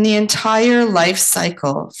participating in the entire life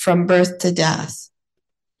cycle from birth to death.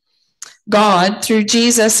 God, through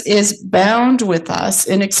Jesus, is bound with us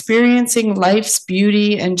in experiencing life's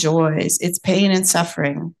beauty and joys, its pain and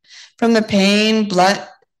suffering, from the pain,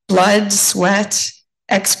 blood, sweat,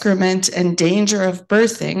 excrement, and danger of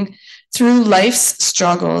birthing, through life's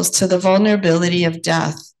struggles to the vulnerability of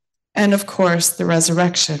death, and of course, the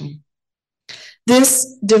resurrection.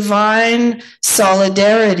 This divine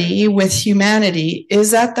solidarity with humanity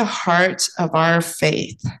is at the heart of our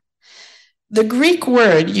faith. The Greek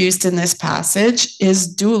word used in this passage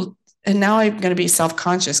is doulos, and now I'm going to be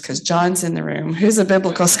self-conscious because John's in the room, who's a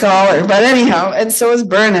biblical scholar, but anyhow, and so is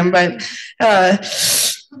Burnham, but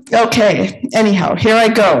okay, anyhow, here I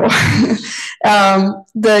go.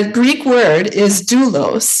 The Greek word is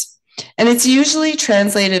doulos, and it's usually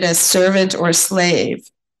translated as servant or slave.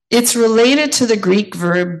 It's related to the Greek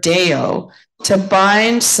verb deo, to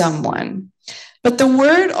bind someone. But the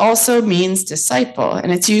word also means disciple,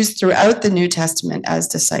 and it's used throughout the New Testament as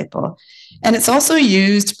disciple. And it's also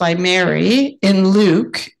used by Mary in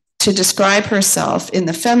Luke to describe herself in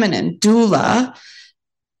the feminine, doula,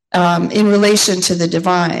 in relation to the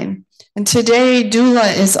divine. And today,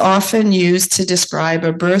 doula is often used to describe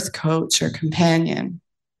a birth coach or companion.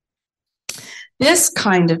 This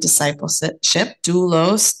kind of discipleship,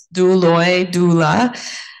 doulos, douloi, doula,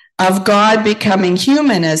 of God becoming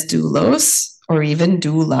human as doulos, or even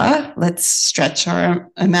doula, let's stretch our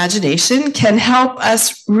imagination, can help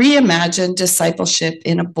us reimagine discipleship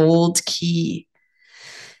in a bold key.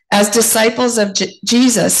 As disciples of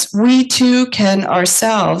Jesus, we too can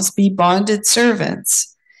ourselves be bonded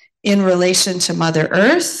servants in relation to Mother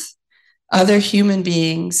Earth, other human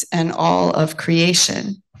beings, and all of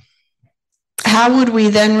creation. How would we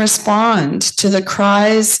then respond to the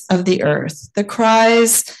cries of the earth, the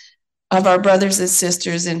cries of our brothers and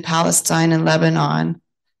sisters in Palestine and Lebanon,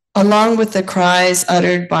 along with the cries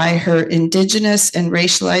uttered by her indigenous and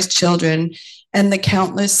racialized children and the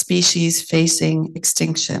countless species facing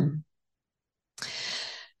extinction?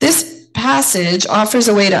 This passage offers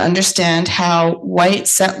a way to understand how white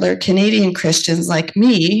settler Canadian Christians like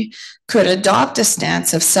me could adopt a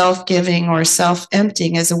stance of self-giving or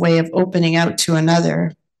self-emptying as a way of opening out to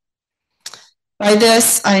another. By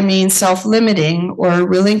this, I mean self-limiting or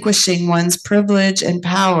relinquishing one's privilege and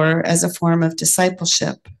power as a form of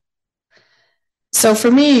discipleship. So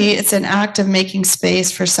for me, it's an act of making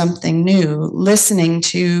space for something new, listening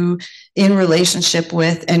to, in relationship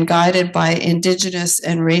with, and guided by Indigenous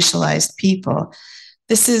and racialized people.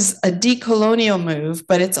 This is a decolonial move,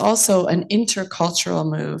 but it's also an intercultural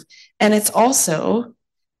move. And it's also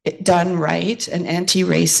done right, an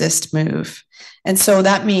anti-racist move. And so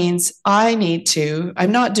that means I'm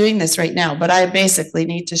not doing this right now, but I basically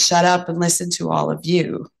need to shut up and listen to all of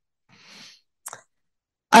you.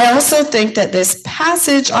 I also think that this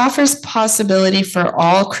passage offers possibility for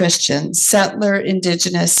all Christians, settler,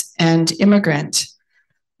 Indigenous, and immigrant.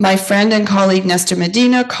 My friend and colleague Nestor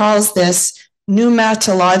Medina calls this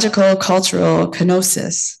pneumatological cultural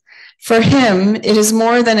kenosis. For him, it is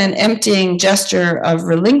more than an emptying gesture of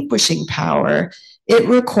relinquishing power. It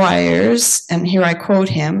requires, and here I quote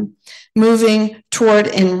him, moving toward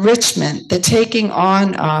enrichment, the taking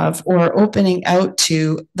on of or opening out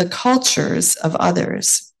to the cultures of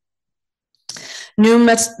others.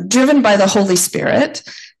 Driven by the Holy Spirit,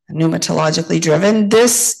 pneumatologically driven,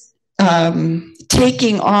 this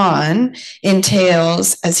taking on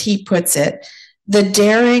entails, as he puts it, the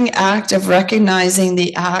daring act of recognizing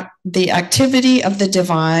the activity of the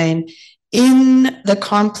divine in the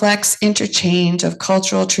complex interchange of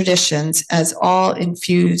cultural traditions as all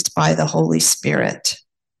infused by the Holy Spirit.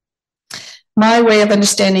 My way of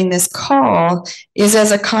understanding this call is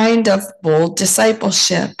as a kind of bold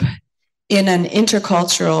discipleship in an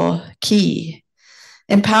intercultural key.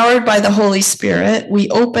 Empowered by the Holy Spirit, we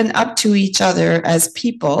open up to each other as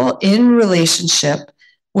people in relationship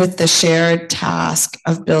with the shared task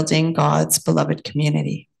of building God's beloved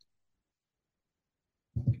community.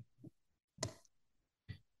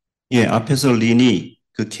 예, 앞에서 린이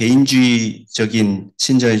그 개인주의적인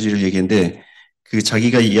신자유주의를 얘기했는데 그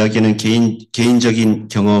자기가 이야기하는 개인적인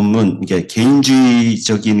경험은 이게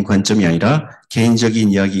개인주의적인 관점이 아니라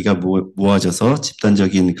개인적인 이야기가 모아져서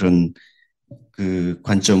집단적인 그런 그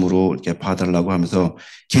관점으로 이렇게 봐달라고 하면서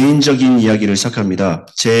개인적인 이야기를 시작합니다.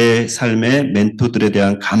 제 삶의 멘토들에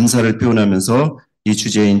대한 감사를 표현하면서 이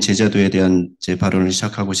주제인 제자도에 대한 제 발언을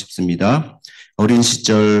시작하고 싶습니다. 어린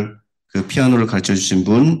시절 그 피아노를 가르쳐 주신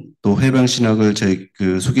분, 또 해방신학을 저희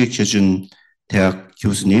그 소개해 준 대학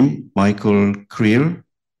교수님 마이클 크릴,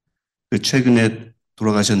 그 최근에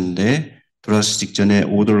돌아가셨는데 돌아가시 직전에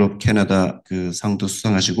오더 오브 캐나다 그 상도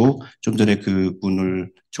수상하시고 좀 전에 그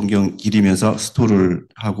분을 존경 기리면서 스토를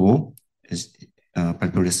하고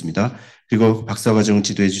발표를 했습니다. 그리고 박사과정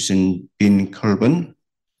지도해 주신 빈 컬번,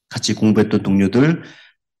 같이 공부했던 동료들,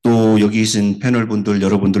 또 여기 계신 패널 분들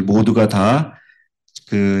여러분들 모두가 다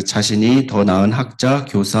그 자신이 더 나은 학자,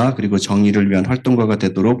 교사 그리고 정의를 위한 활동가가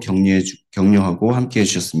되도록 격려하고 함께해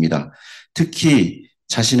주셨습니다. 특히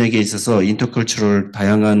자신에게 있어서 인터컬처럴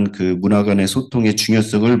다양한 그 문화 간의 소통의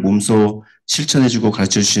중요성을 몸소 실천해주고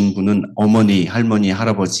가르쳐주신 분은 어머니, 할머니,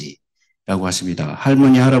 할아버지라고 하십니다.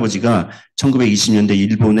 할머니, 할아버지가 1920년대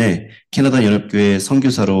일본의 캐나다 연합교회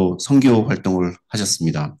선교사로 선교 활동을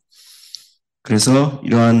하셨습니다. 그래서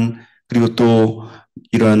그리고 또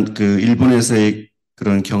이러한 그 일본에서의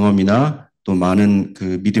그런 경험이나 또 많은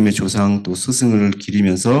그 믿음의 조상 또 스승을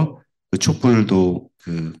기리면서 그 촛불도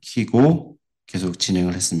그 켜고 계속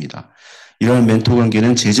진행을 했습니다. 이러한 멘토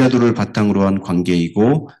관계는 제자도를 바탕으로 한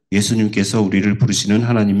관계이고 예수님께서 우리를 부르시는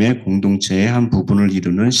하나님의 공동체의 한 부분을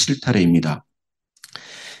이루는 실타래입니다.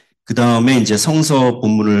 그 다음에 이제 성서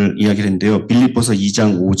본문을 이야기를 했는데요. 빌립보서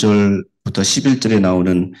 2장 5절부터 11절에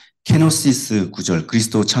나오는 케노시스 구절,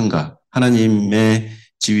 그리스도 참가, 하나님의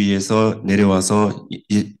지위에서 내려와서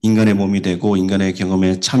인간의 몸이 되고 인간의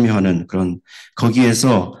경험에 참여하는 그런,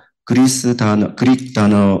 거기에서 그리ክ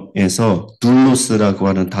단어에서 둘로스라고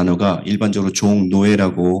하는 단어가 일반적으로 종,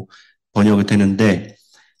 노예라고 번역이 되는데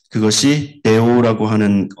그것이 데오라고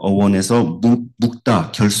하는 어원에서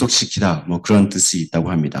묶다, 결속시키다 뭐 그런 뜻이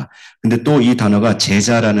있다고 합니다. 근데 또 이 단어가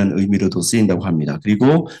제자라는 의미로도 쓰인다고 합니다.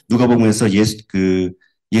 그리고 누가복음에서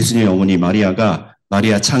예수님의 어머니 마리아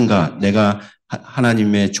창가, 내가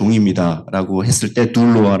하나님의 종입니다 라고 했을 때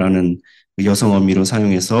둘로아라는 여성 어미로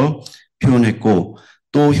사용해서 표현했고,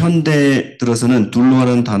 또 현대 들어서는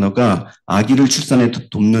둘로아라는 단어가 아기를 출산에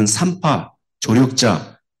돕는 산파,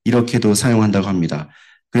 조력자 이렇게도 사용한다고 합니다.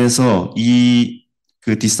 그래서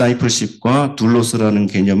그 디사이플십과 둘로스라는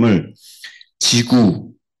개념을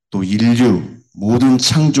지구, 또 인류, 모든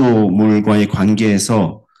창조물과의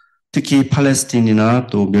관계에서 특히 팔레스틴이나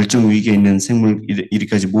또 멸종 위기에 있는 생물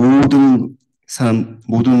이리까지 모든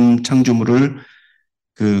창조물을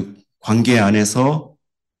그 관계 안에서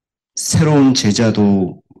새로운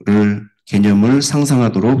제자도를 개념을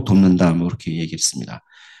상상하도록 돕는다. 뭐 그렇게 얘기했습니다.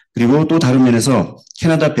 그리고 또 다른 면에서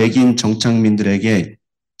캐나다 백인 정착민들에게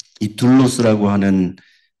이 둘로스라고 하는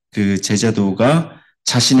그 제자도가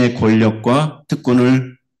자신의 권력과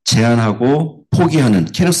특권을 제한하고 포기하는,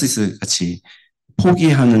 케노시스 같이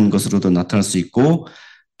포기하는 것으로도 나타날 수 있고,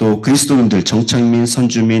 또 그리스도인들, 정착민,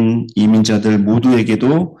 선주민, 이민자들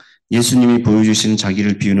모두에게도 예수님이 보여주시는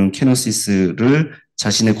자기를 비우는 케노시스를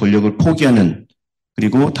자신의 권력을 포기하는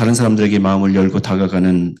그리고 다른 사람들에게 마음을 열고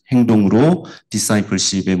다가가는 행동으로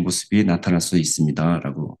discipleship의 모습이 나타날 수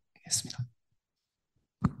있습니다라고 했습니다.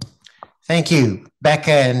 Thank you,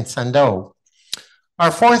 Becca and Sando. Our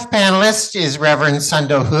fourth panelist is Reverend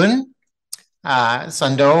Sando Hun.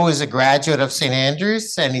 Sando is a graduate of St.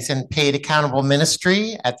 Andrews, and he's in paid accountable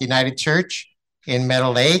ministry at the United Church in Meadow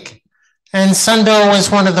Lake. And Sando was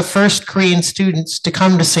one of the first Korean students to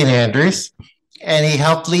come to St. Andrews, and he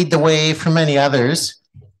helped lead the way for many others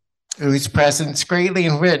whose presence greatly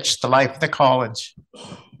enriched the life of the college.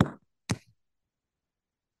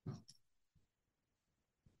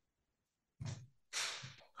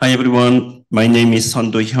 Hi everyone, my name is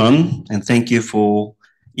Sando Hyun, and thank you for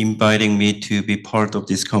inviting me to be part of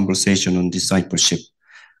this conversation on discipleship.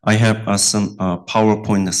 I have some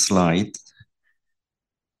PowerPoint slide.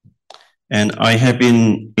 And I have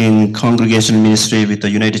been in congregational ministry with the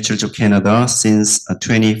United Church of Canada since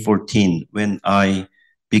 2014, when I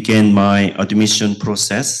began my admission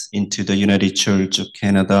process into the United Church of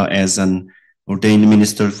Canada as an ordained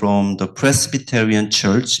minister from the Presbyterian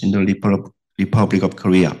Church in the Republic of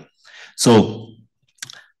Korea. So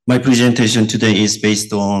my presentation today is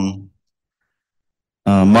based on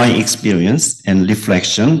my experience and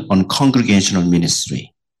reflection on congregational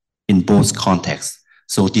ministry in both contexts.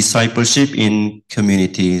 So discipleship in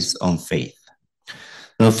communities on faith.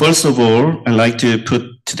 First of all, I'd like to put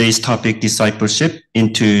today's topic, discipleship,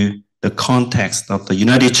 into the context of the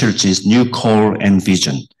United Church's new call and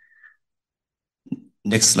vision.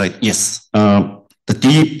 Next slide. Yes. The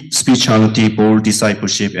deep spirituality, bold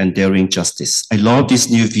discipleship, and daring justice. I love this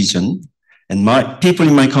new vision, and people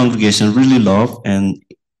in my congregation really love and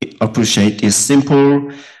appreciate this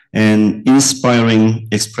simple and inspiring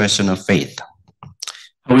expression of faith.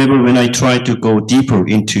 However, when I try to go deeper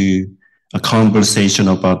into a conversation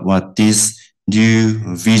about what this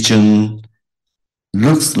new vision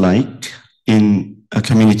looks like in a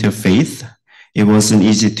community of faith, it wasn't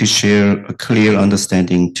easy to share a clear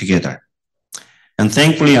understanding together. And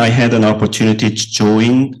thankfully, I had an opportunity to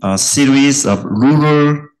join a series of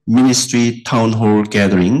rural ministry town hall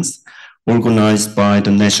gatherings organized by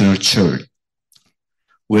the National Church,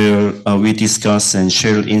 where we discuss and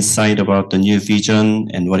share insight about the new vision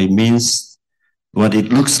and what it means, what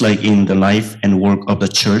it looks like in the life and work of the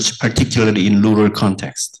church, particularly in rural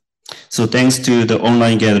context. So thanks to the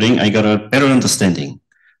online gathering, I got a better understanding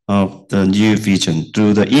of the new vision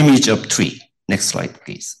through the image of tree. Next slide,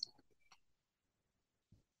 please.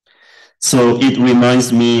 So it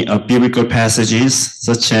reminds me of biblical passages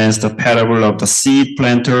such as the parable of the seed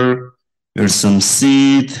planter, where some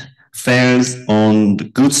seed fell on the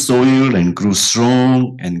good soil and grew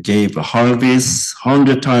strong and gave a harvest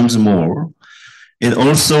 100 times more. It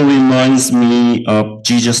also reminds me of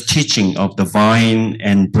Jesus' teaching of the vine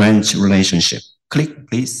and branch relationship. Click,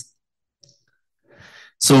 please.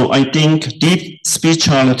 So I think deep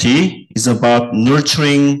spirituality is about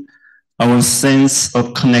nurturing our sense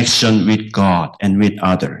of connection with God and with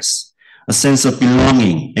others, a sense of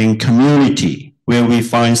belonging and community where we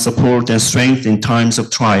find support and strength in times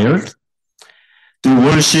of trial. Through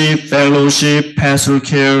worship, fellowship, pastoral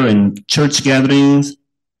care, and church gatherings,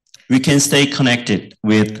 we can stay connected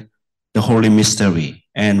with the Holy Mystery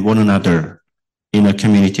and one another in a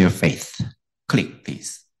community of faith. Click,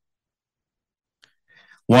 please.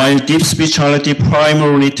 While deep spirituality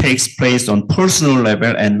primarily takes place on personal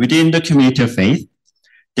level and within the community of faith,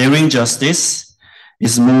 daring justice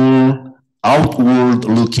is more outward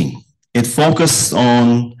looking. It focuses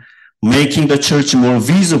on making the church more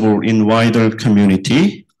visible in wider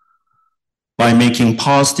community by making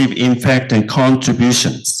positive impact and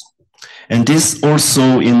contributions. And this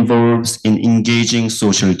also involves in engaging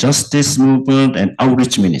social justice movement and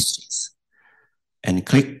outreach ministries. And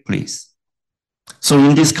click, please. So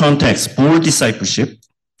in this context, bold discipleship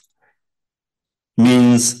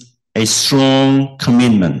means a strong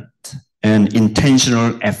commitment and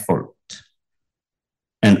intentional effort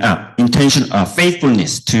and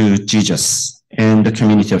faithfulness to Jesus and the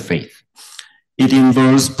community of faith. It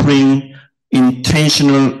involves putting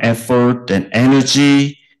intentional effort and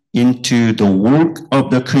energy into the work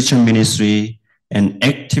of the Christian ministry and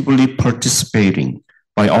actively participating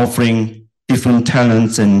by offering different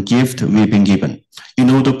talents and gifts we've been given. You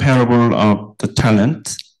know the parable of the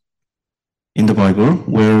talent in the Bible,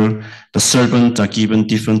 where the servants are given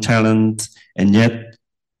different talents and yet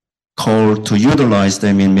called to utilize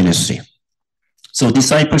them in ministry. So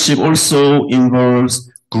discipleship also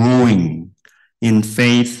involves growing in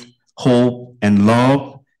faith, hope, and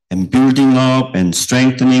love, and building up and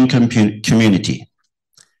strengthening community.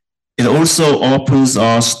 It also opens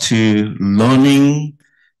us to learning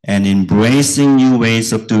and embracing new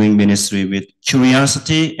ways of doing ministry with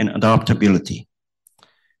curiosity and adaptability.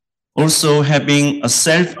 Also, having a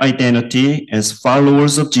self-identity as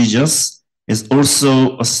followers of Jesus is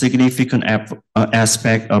also a significant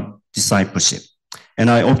aspect of discipleship. And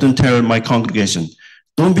I often tell my congregation,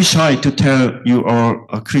 don't be shy to tell you are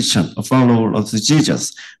a Christian, a follower of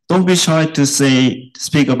Jesus. Don't be shy to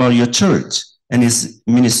speak about your church and its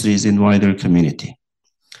ministries in wider community.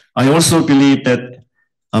 I also believe that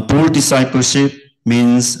a bold discipleship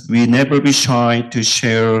means we never be shy to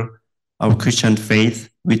share our Christian faith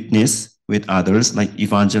witness with others, like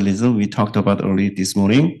evangelism we talked about earlier this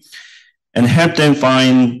morning, and help them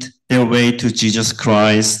find their way to Jesus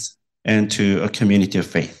Christ and to a community of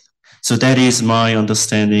faith. So that is my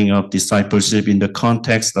understanding of discipleship in the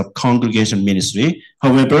context of congregation ministry.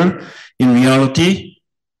 However, in reality,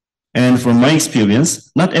 and from my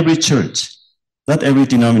experience, not every church, not every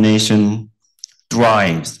denomination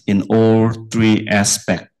thrives in all three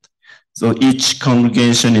aspects. So each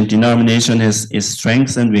congregation and denomination has its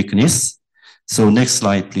strengths and weakness. So next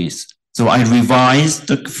slide, please. So I revised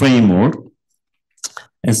the framework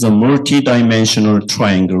as a multi-dimensional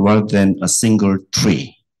triangle rather than a single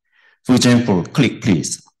tree. For example, click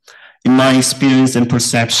please. In my experience and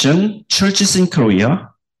perception, churches in Korea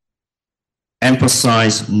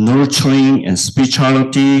emphasize nurturing and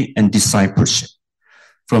spirituality and discipleship.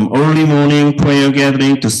 From early morning prayer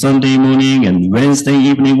gathering to Sunday morning and Wednesday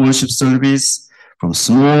evening worship service, from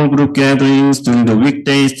small group gatherings during the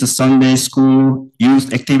weekdays to Sunday school,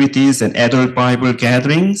 youth activities, and adult Bible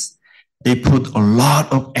gatherings, they put a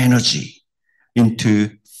lot of energy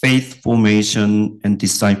into faith formation and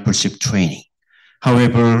discipleship training.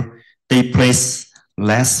 However, they place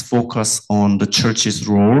less focus on the church's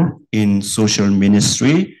role in social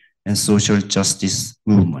ministry and social justice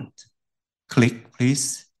movement. Click,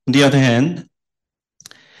 please. On the other hand,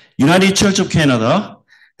 United Church of Canada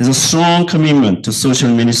has a strong commitment to social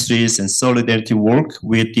ministries and solidarity work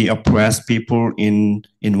with the oppressed people in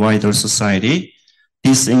wider society.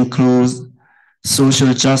 This includes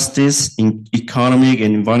social justice, economic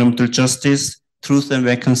and environmental justice, truth and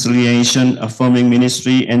reconciliation, affirming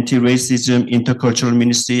ministry, anti-racism, intercultural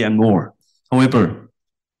ministry, and more. However,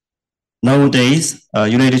 nowadays,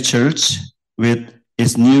 United Church, with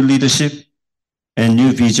its new leadership and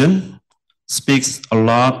new vision, speaks a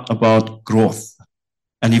lot about growth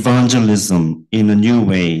and evangelism in a new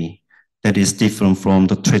way that is different from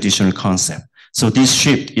the traditional concept. So this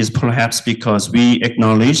shift is perhaps because we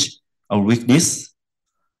acknowledge our weakness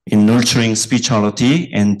in nurturing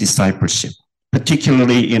spirituality and discipleship,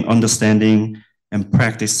 particularly in understanding and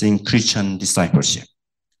practicing Christian discipleship.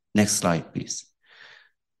 Next slide, please.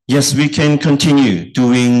 Yes, we can continue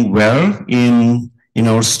doing well in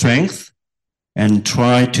our strength and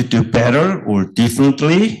try to do better or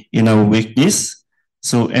differently in our weakness.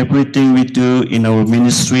 So everything we do in our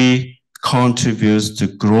ministry contributes to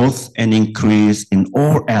growth and increase in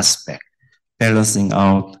all aspects, balancing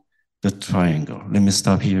out the triangle. Let me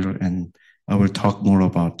stop here and I will talk more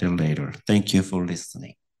about that later. Thank you for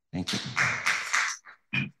listening. Thank you.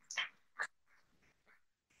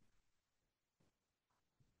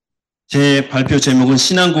 제 발표 제목은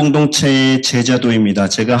신앙공동체의 제자도입니다.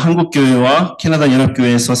 제가 한국교회와 캐나다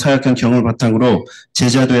연합교회에서 사역한 경험을 바탕으로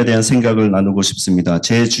제자도에 대한 생각을 나누고 싶습니다.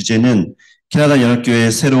 제 주제는 캐나다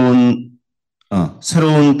연합교회의 새로운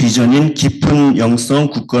비전인 깊은 영성,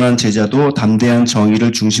 굳건한 제자도, 담대한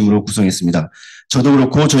정의를 중심으로 구성했습니다. 저도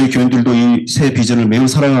그렇고 저희 교인들도 이 새 비전을 매우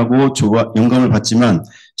사랑하고 영감을 받지만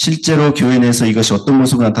실제로 교회 내에서 이것이 어떤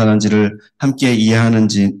모습으로 나타나는지를 함께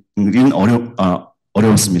이해하는지는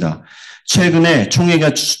어려웠습니다. 최근에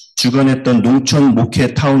총회가 주관했던 농촌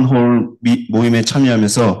목회 타운홀 모임에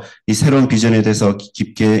참여하면서 이 새로운 비전에 대해서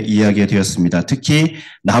깊게 이야기가 되었습니다. 특히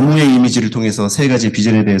나무의 이미지를 통해서 세 가지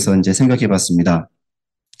비전에 대해서 이제 생각해 봤습니다.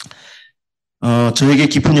 저에게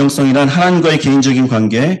깊은 영성이란 하나님과의 개인적인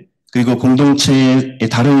관계, 그리고 공동체의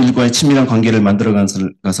다른 일과의 친밀한 관계를 만들어가는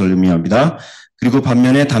것을 의미합니다. 그리고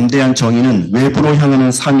반면에 담대한 정의는 외부로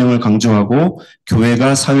향하는 사명을 강조하고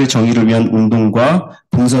교회가 사회 정의를 위한 운동과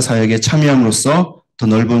봉사 사역에 참여함으로써 더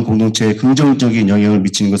넓은 공동체에 긍정적인 영향을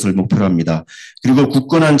미치는 것을 목표로 합니다. 그리고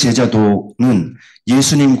굳건한 제자도는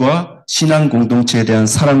예수님과 신앙 공동체에 대한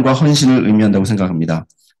사랑과 헌신을 의미한다고 생각합니다.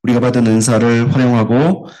 우리가 받은 은사를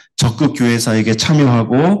활용하고 적극 교회 사역에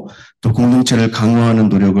참여하고 또 공동체를 강화하는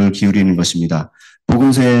노력을 기울이는 것입니다.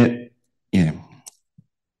 복음서에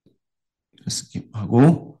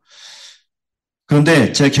스킵하고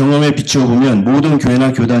그런데 제 경험에 비추어 보면 모든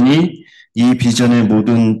교회나 교단이 이 비전의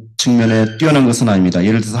모든 측면에 뛰어난 것은 아닙니다.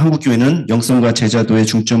 예를 들어서 한국교회는 영성과 제자도에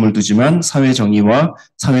중점을 두지만 사회 정의와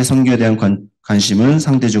사회 선교에 대한 관심은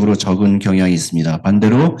상대적으로 적은 경향이 있습니다.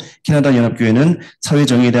 반대로 캐나다 연합교회는 사회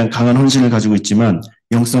정의에 대한 강한 헌신을 가지고 있지만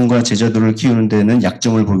영성과 제자도를 키우는 데는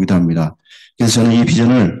약점을 보이기도 합니다. 그래서 저는 이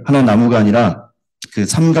비전을 하나 나무가 아니라 그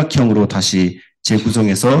삼각형으로 다시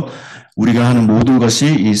재구성해서 우리가 하는 모든 것이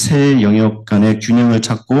이 세 영역 간의 균형을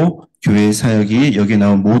찾고 교회의 사역이 여기에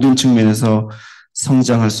나온 모든 측면에서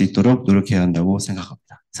성장할 수 있도록 노력해야 한다고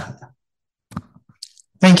생각합니다. 감사합니다.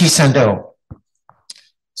 Thank you, Sando.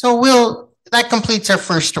 So that completes our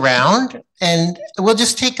first round, and we'll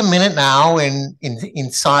just take a minute now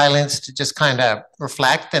in silence to just kind of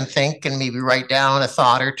reflect and think and maybe write down a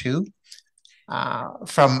thought or two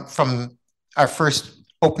from our first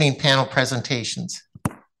opening panel presentations.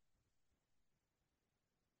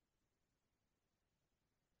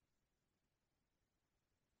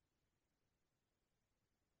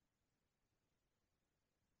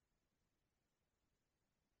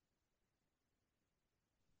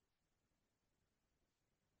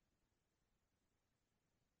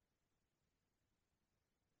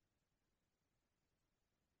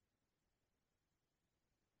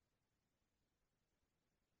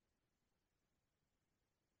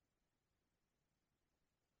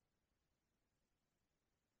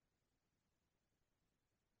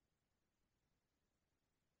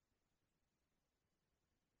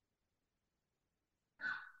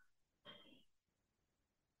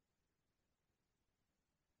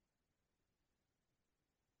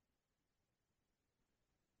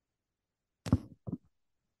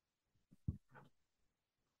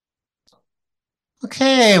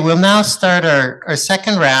 Okay, we'll now start our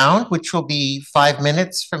second round, which will be 5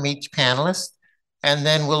 minutes from each panelist, and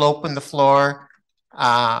then we'll open the floor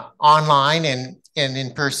online and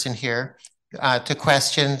in person here to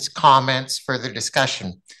questions, comments, further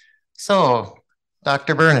discussion. So,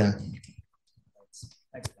 Dr. Vernon.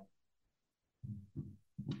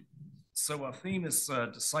 So our theme is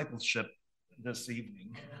discipleship this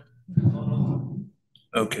evening.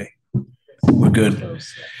 Okay, we're good.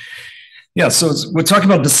 Yeah, so we're talking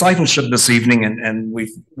about discipleship this evening, and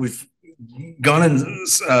we've gone in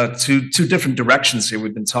two different directions here.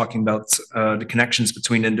 We've been talking about the connections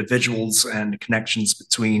between individuals and the connections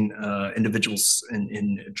between individuals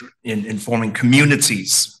in forming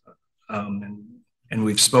communities, and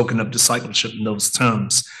we've spoken of discipleship in those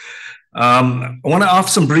terms. I want to offer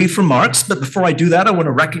some brief remarks, but before I do that, I want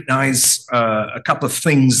to recognize a couple of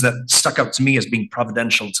things that stuck out to me as being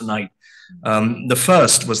providential tonight. The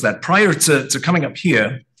first was that prior to coming up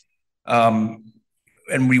here,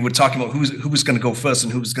 and we were talking about who was going to go first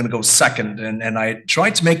and who was going to go second, and I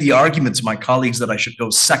tried to make the argument to my colleagues that I should go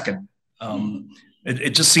second.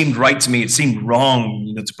 It just seemed right to me. It seemed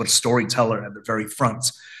wrong, to put a storyteller at the very front.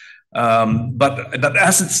 But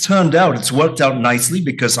as it's turned out, it's worked out nicely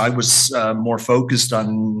because I was more focused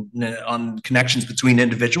on connections between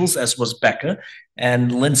individuals, as was Becca,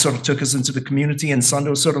 and Lynn sort of took us into the community, and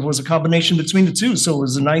Sando sort of was a combination between the two. So it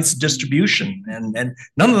was a nice distribution, and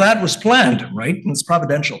none of that was planned, right? It's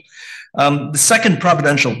providential. The second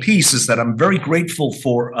providential piece is that I'm very grateful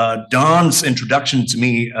for Don's introduction to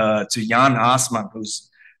me to Jan Asman,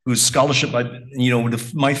 whose scholarship,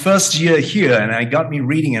 my first year here, and I got me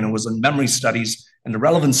reading, and it was in memory studies, and the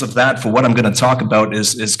relevance of that for what I'm going to talk about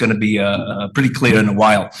is going to be pretty clear in a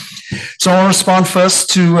while. So I'll respond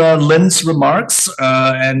first to Lynn's remarks,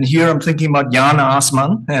 and here I'm thinking about Jan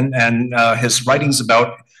Asman and his writings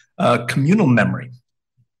about communal memory.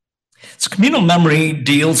 So communal memory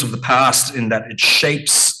deals with the past in that it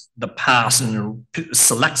shapes the past and it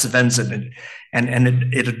selects events and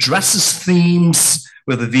it addresses themes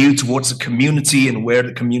with a view towards the community and where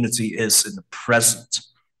the community is in the present.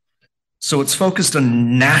 So it's focused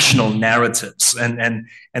on national narratives, and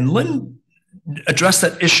Lynn addressed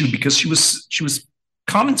that issue because she was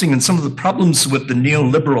commenting on some of the problems with the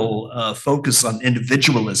neoliberal focus on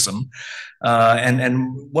individualism,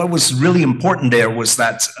 and what was really important there was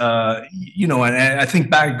that and I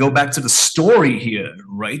think go back to the story here,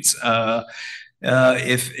 right?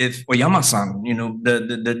 If Oyama-san,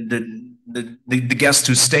 the guest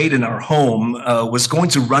who stayed in our home was going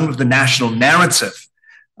to run with the national narrative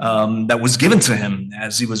that was given to him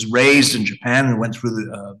as he was raised in Japan and went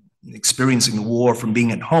through experiencing the war from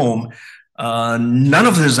being at home, none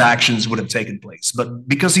of his actions would have taken place. But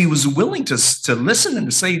because he was willing to listen and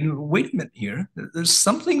to say, wait a minute here, there's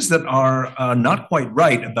some things that are not quite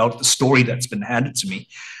right about the story that's been handed to me.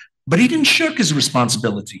 But he didn't shirk his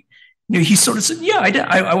responsibility. he sort of said, yeah,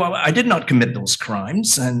 I did not commit those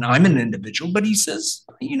crimes, and I'm an individual. But he says,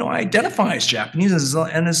 I identify as Japanese,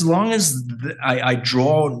 and as long as I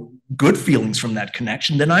draw good feelings from that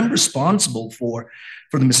connection, then I'm responsible for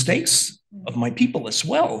the mistakes of my people as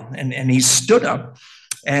well. And he stood up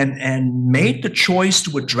and made the choice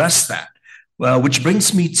to address that. Which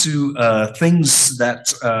brings me to things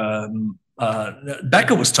that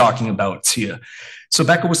Becca was talking about here. So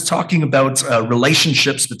Becca was talking about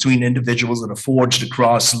relationships between individuals that are forged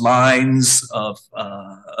across lines of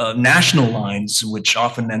national lines, which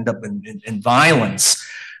often end up in violence.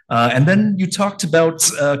 And then you talked about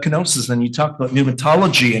kenosis, and you talked about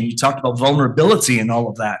pneumatology, and you talked about vulnerability and all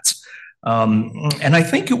of that. And I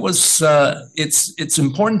think it's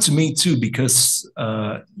important to me too, because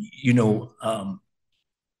our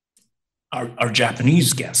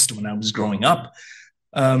Japanese guest, when I was growing up,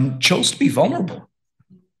 chose to be vulnerable.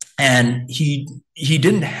 And he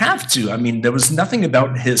didn't have to. I mean, there was nothing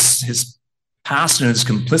about his past and his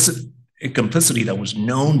complicity that was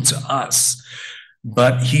known to us,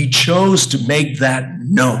 but he chose to make that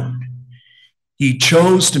known. He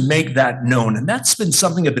chose to make that known. And that's been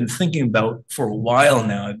something I've been thinking about for a while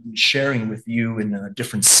now. I've been sharing with you in a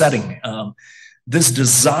different setting. This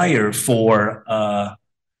desire to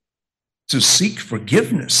seek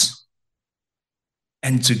forgiveness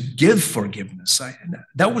and to give forgiveness.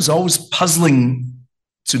 That was always puzzling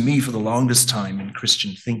to me for the longest time in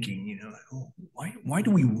Christian thinking. Why do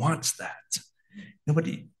we want that? But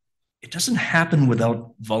it doesn't happen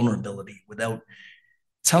without vulnerability, without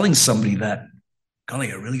telling somebody that,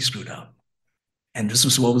 golly, I really screwed up, and this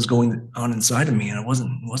was what was going on inside of me, and I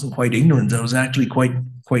wasn't quite ignorant. I was actually quite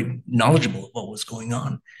knowledgeable of what was going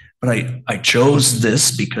on, but I chose this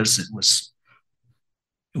because it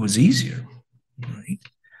was easier. Right.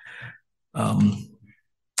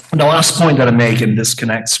 The last point that I make, and this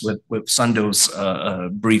connects with Sundo's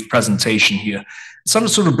brief presentation here, Sundo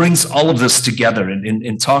sort of brings all of this together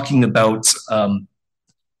in talking about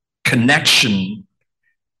connection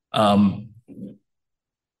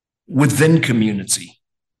within community,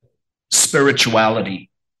 spirituality,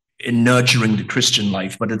 in nurturing the Christian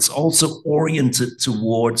life, but it's also oriented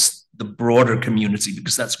towards the broader community,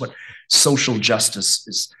 because that's what social justice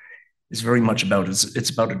is very much about. It's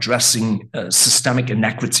about addressing systemic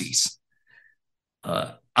inequities,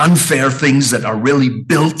 unfair things that are really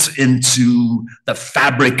built into the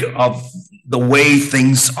fabric of the way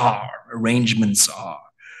things are, arrangements are,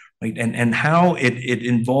 right? And how it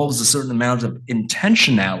involves a certain amount of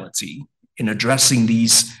intentionality in addressing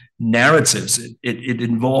these narratives. It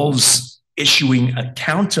involves issuing a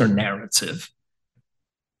counter narrative.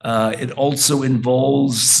 It also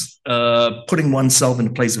involves putting oneself in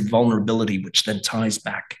a place of vulnerability, which then ties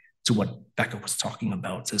back to what Becca was talking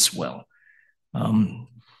about as well.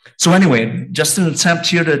 So anyway, just an attempt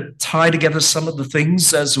here to tie together some of the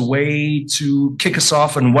things as a way to kick us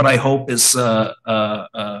off in what I hope is a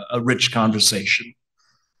rich conversation.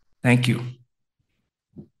 Thank you.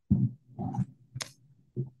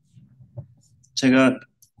 제가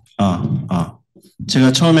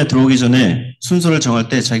처음에 들어오기 전에 순서를 정할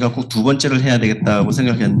때 자기가 꼭 두 번째를 해야 되겠다고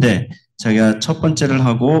생각했는데, 자기가 첫 번째를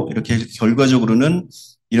하고 이렇게 결과적으로는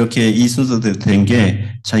이렇게 이 순서대로 된 게,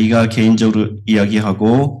 자기가 개인적으로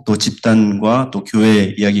이야기하고 또 집단과 또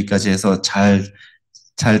교회 이야기까지 해서 잘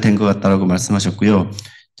된 것 같다라고 말씀하셨고요.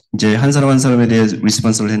 이제 한 사람 한 사람에 대해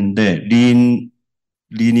리스폰스를 했는데, 린이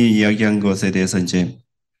이야기한 것에 대해서 이제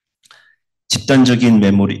집단적인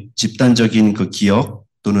메모리, 집단적인 그 기억,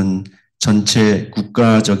 또는 전체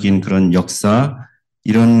국가적인 그런 역사,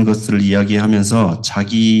 이런 것들을 이야기하면서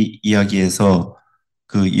자기 이야기에서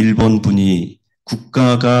그 일본 분이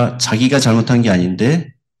국가가 자기가 잘못한 게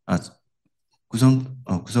아닌데, 그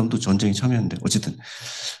사람도 전쟁에 참여했는데, 어쨌든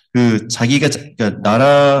그 자기가, 그러니까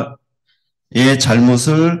나라의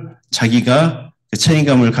잘못을 자기가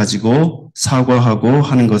책임감을 가지고 사과하고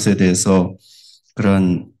하는 것에 대해서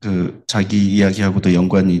그런 그 자기 이야기하고도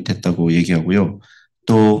연관이 됐다고 얘기하고요.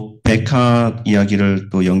 또 백화 이야기를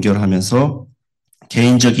또 연결하면서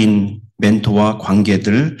개인적인 멘토와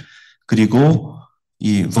관계들, 그리고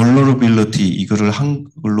이 vulnerability, 이거를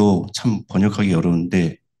한글로 참 번역하기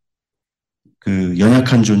어려운데, 그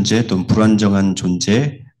연약한 존재 또는 불안정한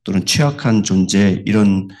존재 또는 취약한 존재,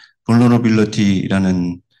 이런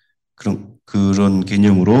vulnerability라는 그런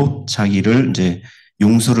개념으로 자기를 이제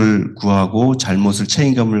용서를 구하고 잘못을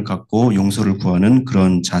책임감을 갖고 용서를 구하는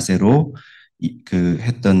그런 자세로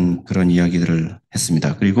했던 그런 이야기들을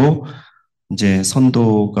했습니다. 그리고 이제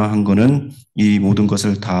선도가 한 거는 이 모든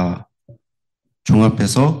것을 다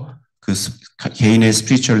종합해서 그 개인의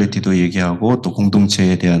스피리추얼리티도 얘기하고, 또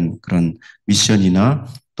공동체에 대한 그런 미션이나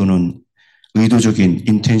또는 의도적인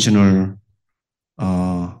intentional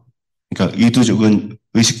그러니까 의도적인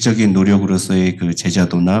의식적인 노력으로서의 그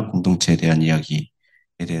제자도나 공동체에 대한 이야기에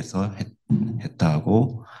대해서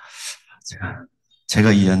했다고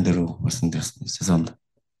제가 이해한 대로 말씀드렸습니다. 죄송합니다.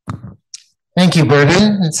 Thank you,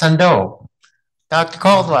 Burden and Sando. Dr.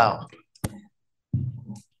 Caldwell.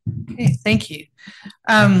 Okay, thank you.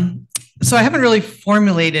 So I haven't really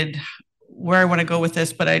formulated where I want to go with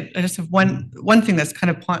this, but I just have one thing that's kind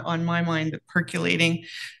of on my mind percolating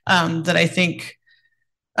that I think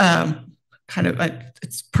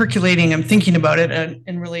it's percolating. I'm thinking about it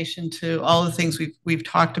in relation to all the things we've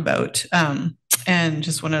talked about, and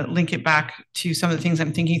just want to link it back to some of the things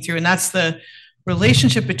I'm thinking through, and that's the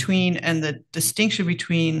relationship between and the distinction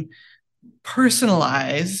between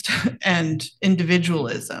personalized and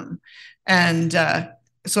individualism. And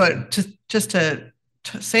so to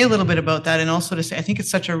say a little bit about that, and also to say I think it's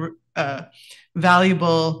such a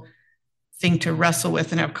valuable thing to wrestle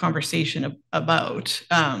with and have conversation about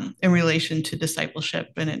in relation to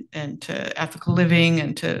discipleship and to ethical living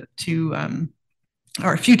and to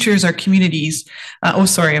our futures, our communities. Oh,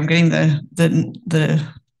 sorry, I'm getting the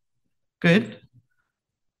good.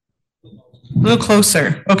 A little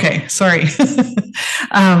closer. Okay, sorry.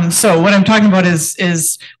 So what I'm talking about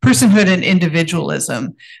is personhood and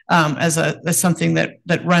individualism as something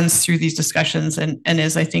that runs through these discussions and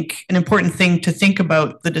is, I think, an important thing to think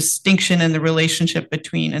about, the distinction and the relationship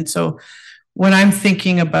between. And so when I'm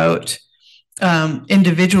thinking about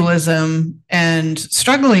individualism and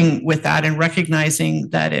struggling with that and recognizing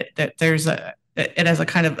that it as a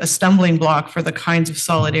kind of a stumbling block for the kinds of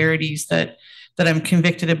solidarities that I'm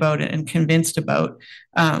convicted about and convinced about,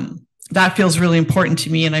 that feels really important to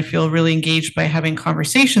me. And I feel really engaged by having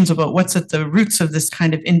conversations about what's at the roots of this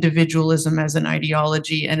kind of individualism as an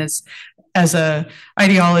ideology and as a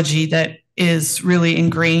ideology that is really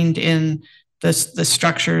ingrained in the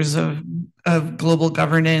structures of global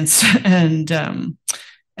governance and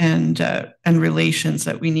relations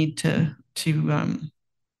that we need to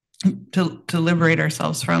liberate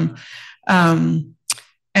ourselves from.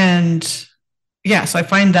 And yeah, so I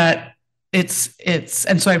find that it's,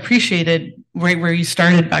 and so I appreciated right where you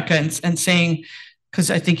started, Becca, and saying, because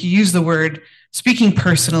I think you use the word speaking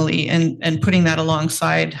personally and putting that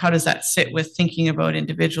alongside, how does that sit with thinking about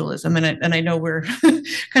individualism? And I know we're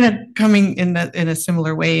kind of coming in a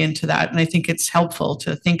similar way into that. And I think it's helpful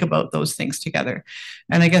to think about those things together.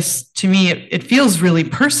 And I guess to me, it feels really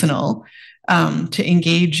personal to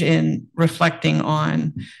engage in reflecting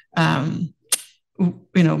on, on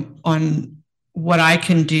what I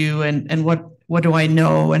can do and what do I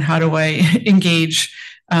know and how do I engage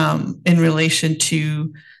in relation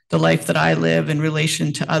to the life that I live in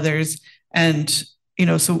relation to others. And,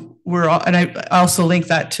 so we're all, and I also link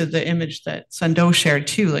that to the image that Sando shared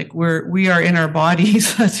too, like we are in our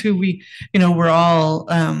bodies. That's who we're all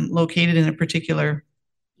located in a particular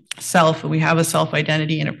self, and we have a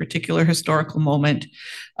self-identity in a particular historical moment.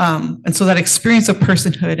 And so that experience of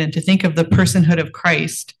personhood and to think of the personhood of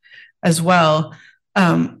Christ as well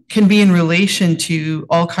can be in relation to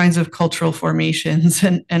all kinds of cultural formations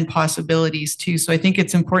and possibilities too. So I think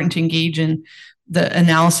it's important to engage in the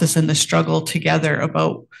analysis and the struggle together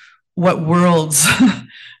about what worlds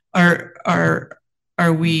are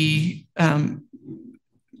we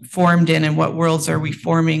formed in and what worlds are we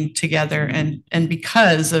forming together. And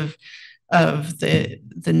because of the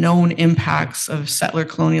known impacts of settler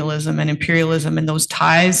colonialism and imperialism and those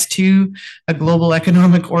ties to a global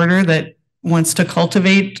economic order that wants to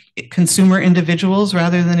cultivate consumer individuals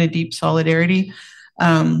rather than a deep solidarity,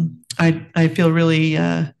 I feel really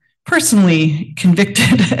personally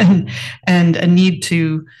convicted and a need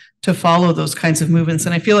to follow those kinds of movements.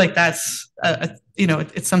 And I feel like that's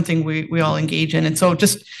it's something we all engage in. And so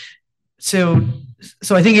so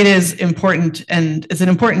I think it is important, and it's an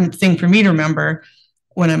important thing for me to remember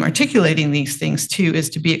when I'm articulating these things too,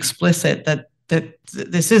 is to be explicit that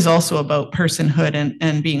this is also about personhood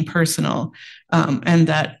and being personal, and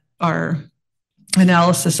that our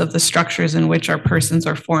analysis of the structures in which our persons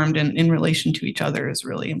are formed in relation to each other is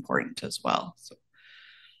really important as well. So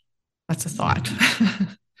that's a thought.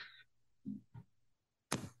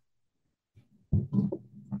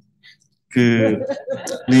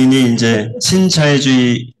 린이 이제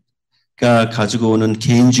신자유주의가 가지고 오는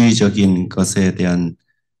개인주의적인 것에 대한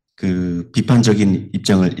그 비판적인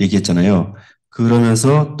입장을 얘기했잖아요.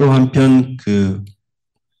 그러면서 또 한편 그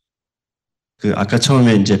아까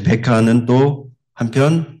처음에 이제 백하는 또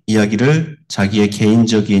한편 이야기를 자기의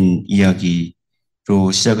개인적인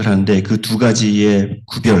이야기로 시작을 하는데 그 두 가지의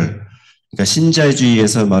구별, 그러니까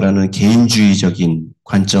신자유주의에서 말하는 개인주의적인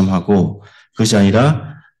관점하고 그것이 아니라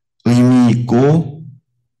의미 있고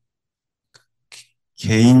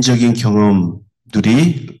개인적인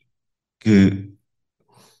경험들이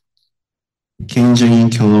개인적인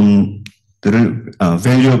경험들을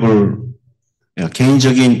valuable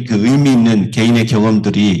개인적인 의미 있는 개인의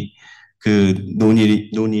경험들이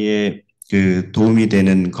논의에 도움이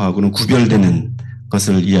되는 거하고는 구별되는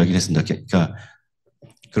것을 이야기를 했습니다. 그러니까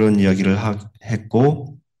그런 이야기를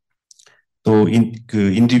했고 또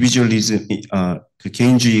인디비주얼리즘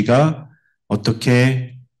개인주의가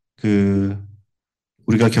어떻게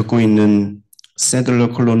우리가 겪고 있는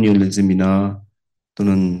세들러 콜로니얼리즘이나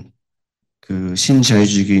또는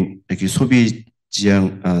신자유주의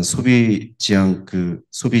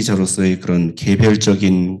소비자로서의 그런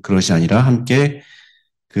개별적인 그것이 아니라 함께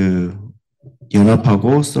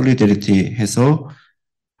연합하고 솔리데리티 해서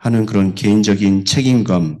하는 그런 개인적인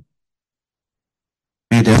책임감에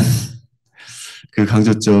대한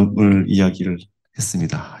강조점을 이야기를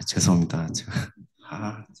했습니다. 죄송합니다.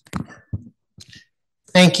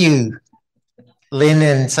 Thank you, Lynn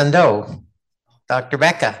and Sando. Dr.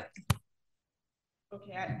 Becca.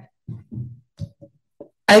 Okay.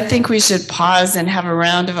 I think we should pause and have a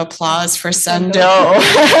round of applause for Sando.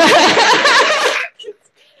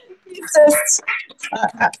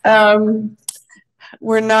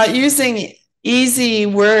 We're not using easy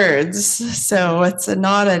words, so it's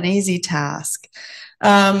not an easy task.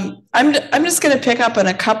 I'm just going to pick up on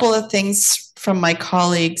a couple of things from my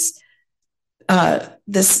colleagues.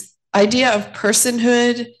 This idea of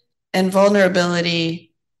personhood and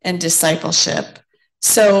vulnerability and discipleship.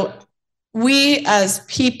 So we as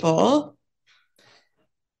people,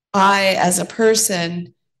 I as a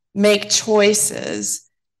person, make choices,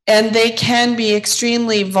 and they can be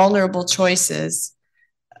extremely vulnerable choices.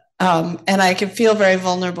 And I can feel very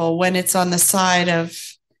vulnerable when it's on the side of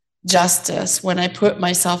justice, when I put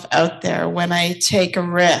myself out there, when I take a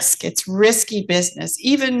risk. It's risky business.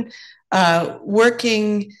 Even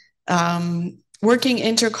working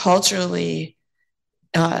interculturally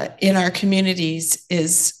in our communities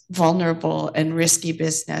is vulnerable and risky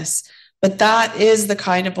business. But that is the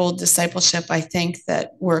kind of bold discipleship, I think,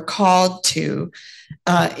 that we're called to,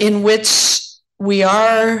 in which we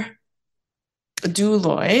are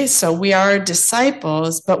douloi, so we are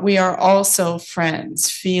disciples, but we are also friends,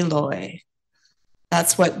 philoi.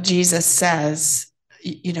 That's what Jesus says.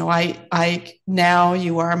 You know, I now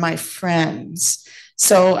you are my friends.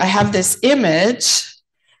 So I have this image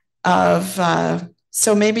of,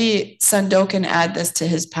 so maybe Sando can add this to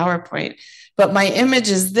his PowerPoint, but my image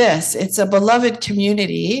is this. It's a beloved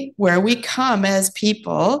community where we come as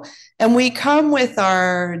people, and we come with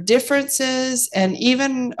our differences and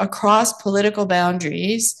even across political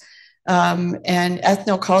boundaries and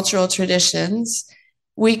ethnocultural traditions.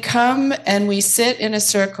 We come and we sit in a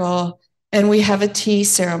circle and we have a tea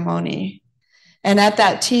ceremony. And at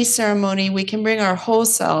that tea ceremony, we can bring our whole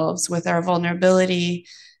selves with our vulnerability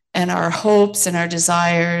and our hopes and our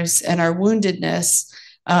desires and our woundedness.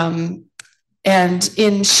 And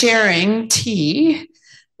in sharing tea,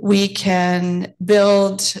 we can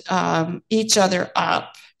build each other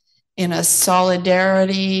up in a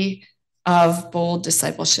solidarity of bold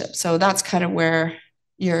discipleship. So that's kind of where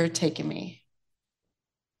you're taking me.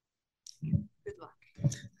 Good luck.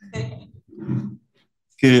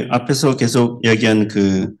 앞에서 계속 이야기한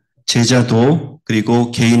제자도 그리고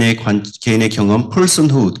개인의 경험,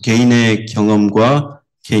 personhood, 개인의 경험과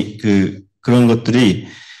그런 것들이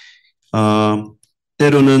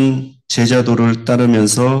때로는 제자도를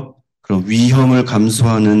따르면서 그런 위험을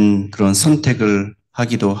감수하는 그런 선택을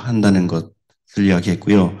하기도 한다는 것을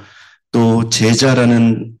이야기했고요. 또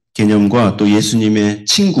제자라는 개념과 또 예수님의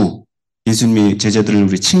친구, 예수님이 제자들을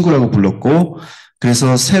우리 친구라고 불렀고,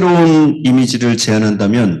 그래서 새로운 이미지를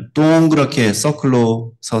제안한다면 동그랗게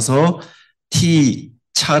서클로 서서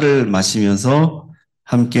차를 마시면서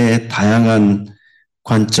함께 다양한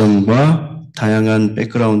관점과 다양한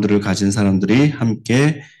백그라운드를 가진 사람들이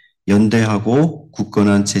함께 연대하고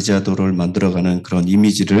굳건한 제자도를 만들어가는 그런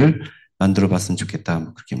이미지를 만들어봤으면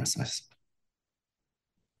좋겠다. 그렇게 말씀하셨습니다.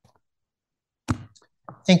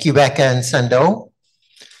 Thank you, Becca and Sando.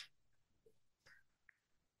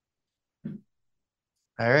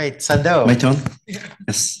 All right, Sando. My turn?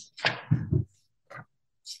 Yes.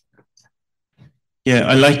 Yeah,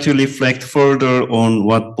 I'd like to reflect further on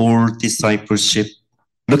what bold discipleship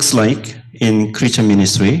looks like in Christian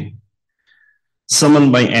ministry.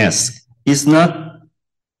 Someone might ask, is not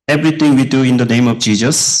everything we do in the name of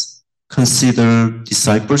Jesus considered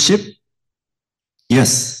discipleship?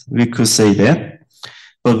 Yes, we could say that.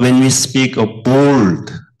 But when we speak of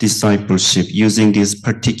bold discipleship using this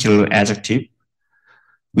particular adjective,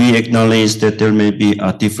 we acknowledge that there may be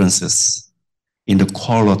differences in the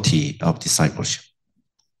quality of discipleship.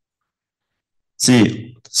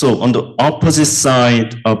 See, so on the opposite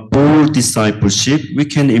side of bold discipleship, we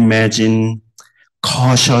can imagine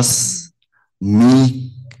cautious,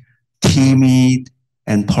 meek, timid,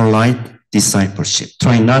 and polite discipleship.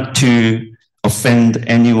 Try not to offend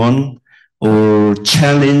anyone or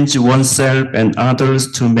challenge oneself and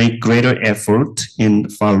others to make greater effort in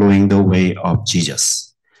following the way of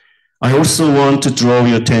Jesus. I also want to draw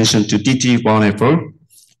your attention to D.T. Bonhoeffer.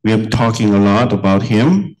 We are talking a lot about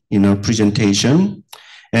him in our presentation,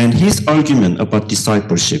 and his argument about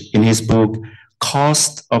discipleship in his book,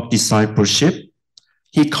 Cost of Discipleship,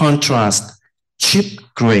 he contrasts cheap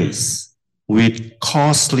grace with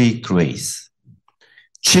costly grace.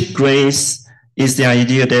 Cheap grace is the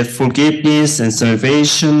idea that forgiveness and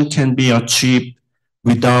salvation can be achieved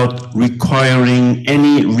without requiring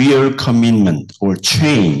any real commitment or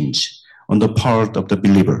change on the part of the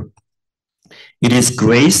believer. It is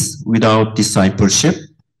grace without discipleship,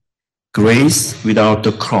 grace without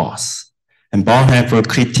the cross. And Bonhoeffer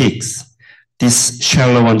critiques this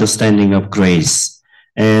shallow understanding of grace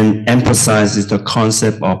and emphasizes the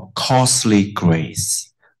concept of costly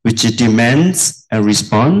grace, which demands a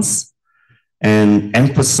response and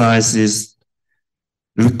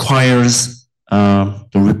requires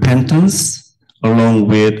the repentance along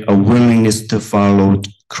with a willingness to follow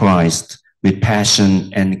Christ with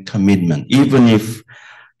passion and commitment, even if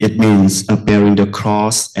it means bearing the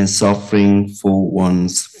cross and suffering for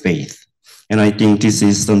one's faith. And I think this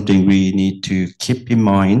is something we need to keep in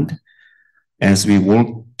mind as we work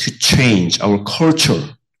to change our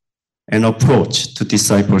culture and approach to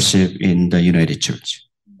discipleship in the United Church.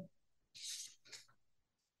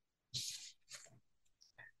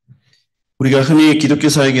 우리가 흔히 기독교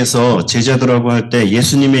사역에서 제자도라고 할 때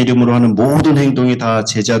예수님의 이름으로 하는 모든 행동이 다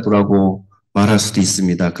제자도라고 말할 수도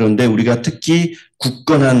있습니다. 그런데 우리가 특히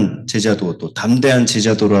굳건한 제자도, 또 담대한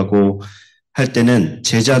제자도라고 할 때는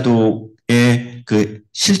제자도의 그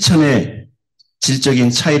실천의 질적인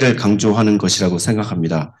차이를 강조하는 것이라고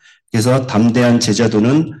생각합니다. 그래서 담대한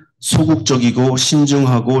제자도는 소극적이고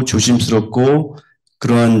신중하고 조심스럽고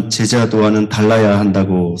그러한 제자도와는 달라야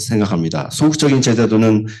한다고 생각합니다. 소극적인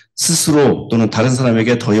제자도는 스스로 또는 다른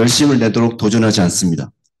사람에게 더 열심을 내도록 도전하지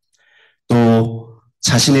않습니다. 또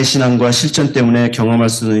자신의 신앙과 실천 때문에 경험할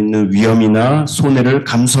수 있는 위험이나 손해를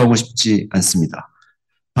감수하고 싶지 않습니다.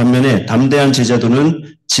 반면에 담대한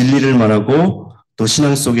제자도는 진리를 말하고 또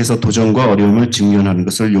신앙 속에서 도전과 어려움을 직면하는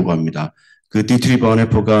것을 요구합니다. 그 디트리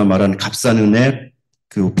버네퍼가 말한 값싼 은혜,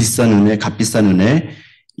 그 비싼 은혜, 값비싼 은혜,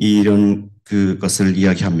 이런 그것을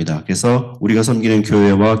이야기합니다. 그래서 우리가 섬기는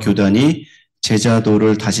교회와 교단이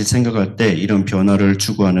제자도를 다시 생각할 때 이런 변화를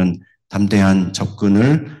추구하는 담대한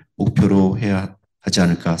접근을 목표로 해야 하지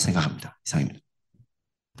않을까 생각합니다. 이상입니다.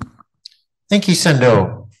 Thank you,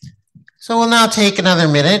 Sando. So we'll now take another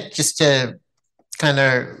minute just to kind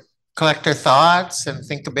of collect our thoughts and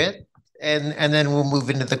think a bit, and then we'll move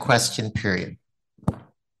into the question period.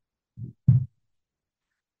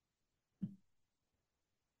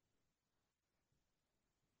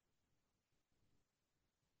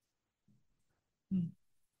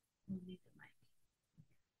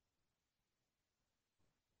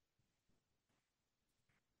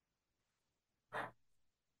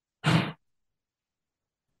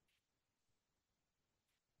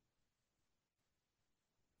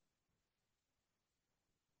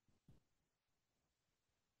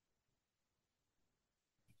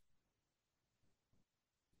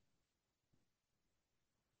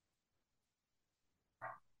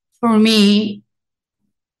 For me,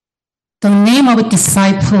 the name of a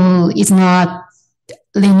disciple is not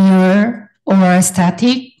linear or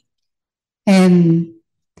static. And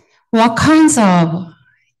what kinds of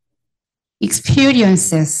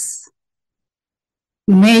experiences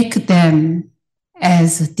make them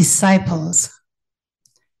as disciples?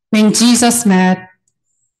 When Jesus met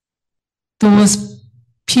those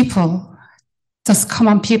people, just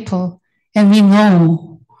common people, and we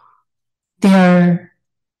know their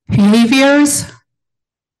behaviors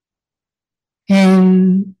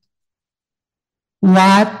and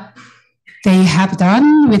what they have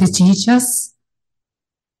done with Jesus.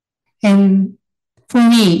 And for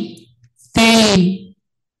me, they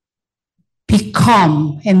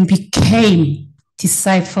become and became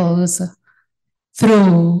disciples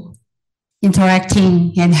through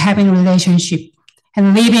interacting and having a relationship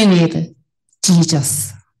and living with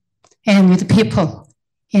Jesus and with people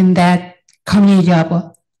in that community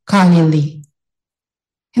of Galilee.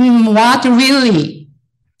 And what really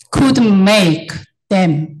could make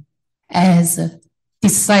them as a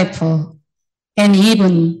disciple and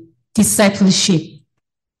even discipleship,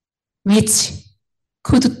 which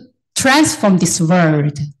could transform this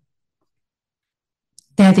world?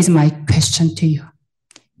 That is my question to you.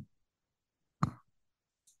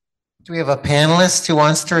 Do we have a panelist who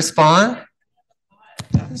wants to respond?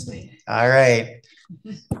 All right.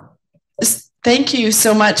 Thank you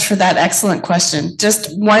so much for that excellent question.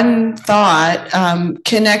 Just one thought,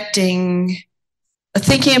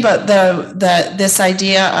 thinking about this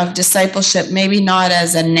idea of discipleship, maybe not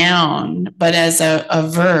as a noun, but as a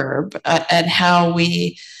verb, and how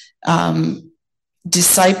we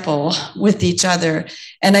disciple with each other.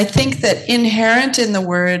 And I think that inherent in the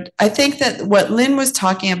word, I think that what Lynn was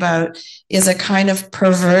talking about is a kind of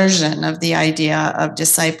perversion of the idea of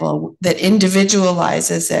disciple that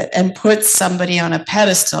individualizes it and puts somebody on a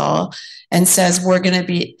pedestal and says, we're going to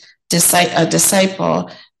be a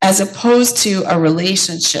disciple, as opposed to a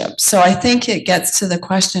relationship. So I think it gets to the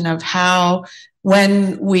question of how,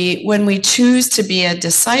 when we choose to be a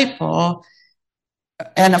disciple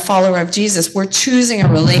and a follower of Jesus, we're choosing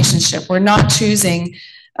a relationship. We're not choosing,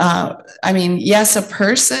 yes, a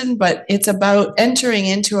person, but it's about entering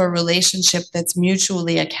into a relationship that's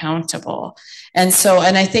mutually accountable. And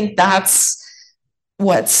I think that's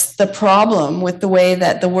what's the problem with the way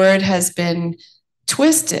that the word has been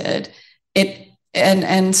twisted.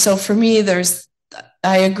 And so for me,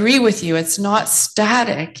 I agree with you. It's not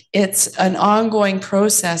static. It's an ongoing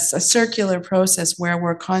process, a circular process where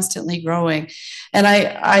we're constantly growing. And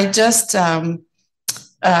I just, in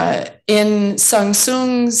Sung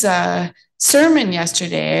Sung's sermon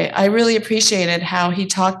yesterday, I really appreciated how he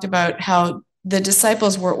talked about how the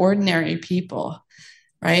disciples were ordinary people,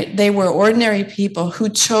 right? They were ordinary people who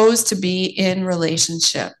chose to be in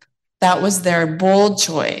relationship. That was their bold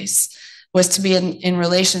choice, was to be in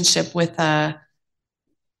relationship with a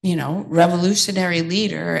revolutionary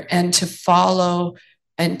leader, and to follow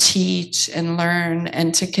and teach and learn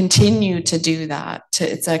and to continue to do that.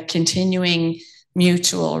 It's a continuing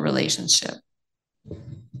mutual relationship.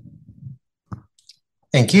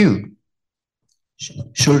 Thank you.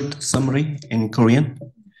 Short summary in Korean.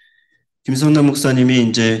 김성남 목사님이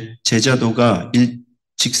이제 제자도가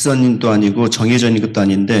직선도 아니고 정해져 있는 것도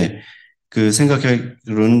아닌데 그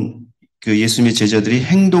생각하기로는 그 예수님의 제자들이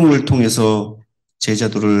행동을 통해서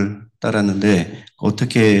제자도를 따랐는데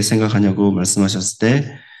어떻게 생각하냐고 말씀하셨을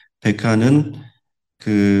때 백하는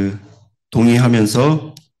그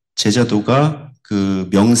동의하면서 제자도가 그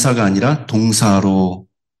명사가 아니라 동사로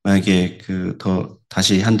만약에 그 더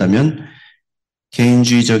다시 한다면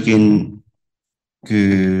개인주의적인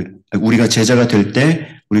그 우리가 제자가 될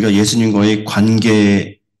때 우리가 예수님과의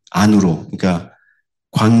관계 안으로, 그러니까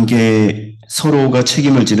관계 서로가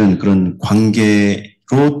책임을 지는 그런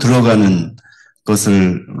관계로 들어가는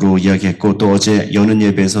것을로 이야기했고, 또 어제 여는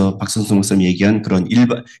예배에서 박선수 목사님이 얘기한 그런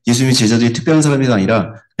예수님의 제자들이 특별한 사람이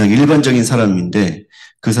아니라 그냥 일반적인 사람인데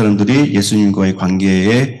그 사람들이 예수님과의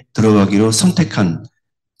관계에 들어가기로 선택한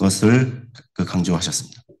것을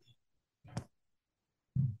강조하셨습니다.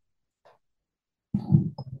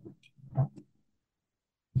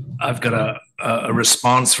 I've got a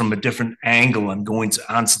response from a different angle. I'm going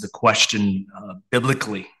to answer the question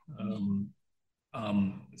biblically.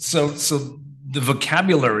 So the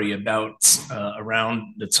vocabulary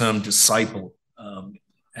around the term disciple,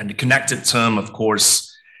 and the connected term, of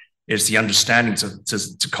course, is the understanding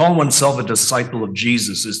to call oneself a disciple of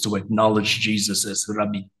Jesus is to acknowledge Jesus as the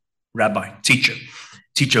rabbi,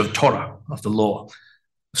 teacher of Torah, of the law,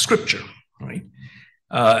 of Scripture, right?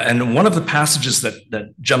 And one of the passages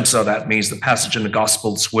that jumps out at me is the passage in the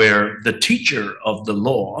Gospels where the teacher of the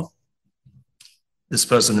law, this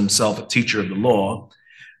person himself, a teacher of the law,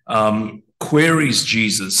 queries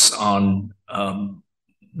Jesus on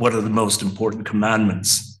what are the most important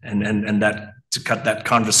commandments, and that, to cut that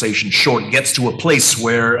conversation short, gets to a place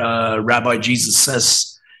where Rabbi Jesus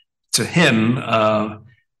says to him,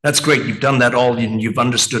 that's great, you've done that all and you've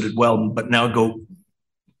understood it well, but now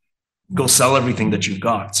go sell everything that you've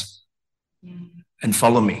got and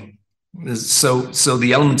follow me. So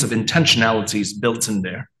the element of intentionality is built in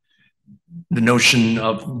there. The notion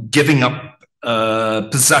of giving up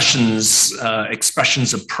possessions,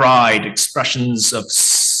 expressions of pride, expressions of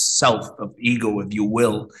self, of ego, if you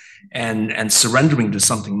will, and surrendering to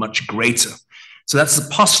something much greater. So that's the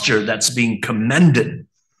posture that's being commended,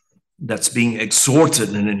 that's being exhorted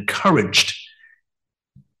and encouraged.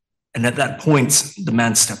 And at that point, the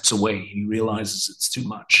man steps away. He realizes it's too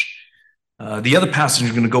much. The other passage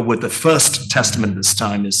we're going to go with the First Testament this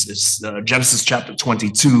time is Genesis chapter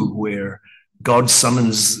 22, where God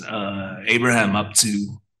summons Abraham up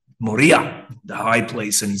to Moriah, the high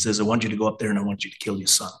place, and he says, I want you to go up there and I want you to kill your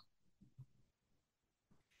son.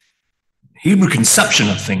 Hebrew conception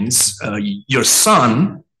of things, your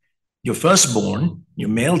son, your firstborn, your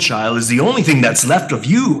male child is the only thing that's left of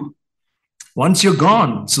you once you're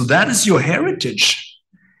gone. So that is your heritage.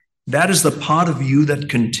 That is the part of you that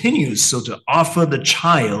continues. So to offer the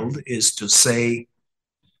child is to say,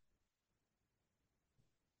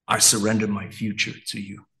 I surrender my future to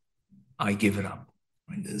you. I give it up.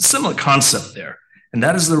 There's a similar concept there. And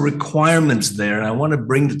that is the requirements there. And I want to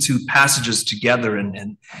bring the two passages together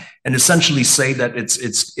and essentially say that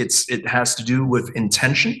it has to do with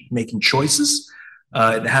intention, making choices.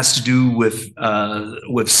 It has to do with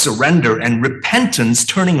surrender and repentance,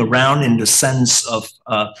 turning around in the sense of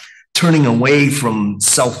turning away from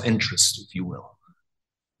self-interest, if you will,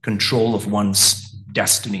 control of one's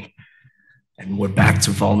destiny. And we're back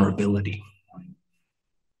to vulnerability.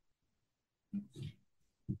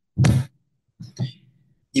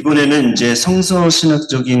 이번에는 이제 성서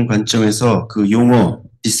신학적인 관점에서 그 용어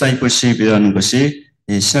discipleship이라는 것이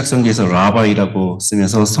신학성경에서 라바이라고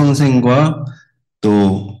쓰면서 선생과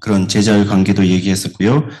또 그런 제자의 관계도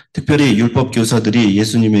얘기했었고요. 특별히 율법 교사들이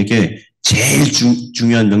예수님에게 제일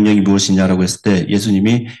중요한 명령이 무엇이냐라고 했을 때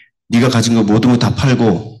예수님이 네가 가진 거 모든 거 다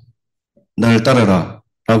팔고 나를 따라라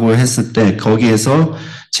라고 했을 때 거기에서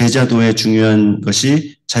제자도의 중요한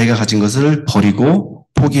것이 자기가 가진 것을 버리고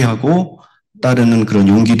포기하고 따르는 그런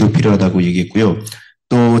용기도 필요하다고 얘기했고요.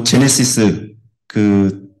 또 제네시스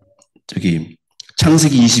창세기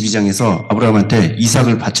 22장에서 아브라함한테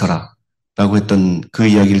이삭을 바쳐라 라고 했던 그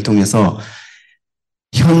이야기를 통해서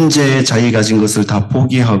현재 자기 가진 것을 다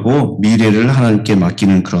포기하고 미래를 하나님께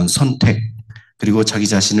맡기는 그런 선택, 그리고 자기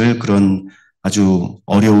자신을 그런 아주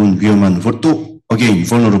어려운 위험한 또 again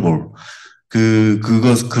vulnerable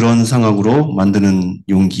그런 상황으로 만드는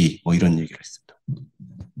용기 뭐 이런 얘기를 했습니다.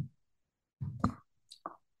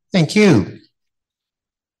 Thank you.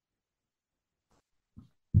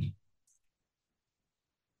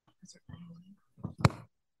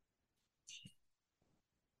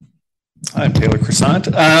 I'm Taylor Croissant.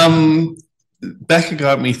 Becca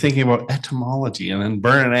got me thinking about etymology, and then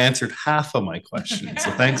Vernon answered half of my questions.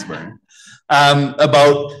 So thanks, Vernon.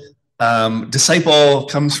 About disciple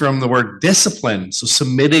comes from the word discipline. So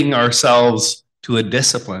submitting ourselves to a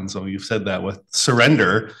discipline. So you've said that with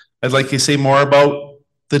surrender. I'd like you to say more about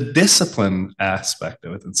the discipline aspect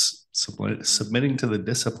of it. It's submitting to the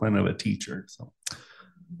discipline of a teacher. So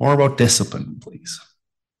more about discipline, please.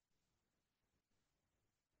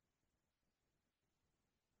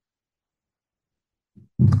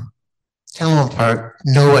 Tell them apart,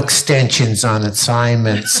 no extensions on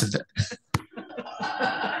assignments.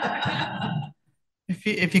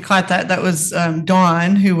 If you caught that, that was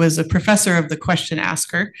Dawn, who was a professor of the question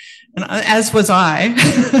asker, and as was I.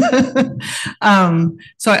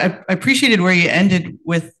 So I appreciated where you ended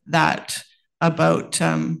with that about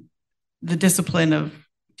the discipline of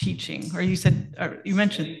teaching, or you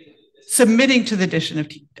mentioned submitting to the discipline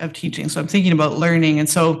of teaching. So I'm thinking about learning, and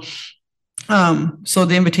so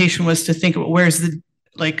the invitation was to think about where's the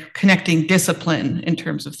connecting discipline in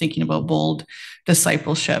terms of thinking about bold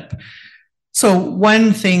discipleship. So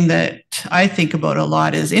one thing that I think about a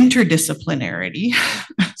lot is interdisciplinarity.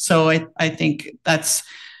 So I think that's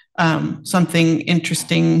something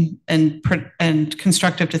interesting and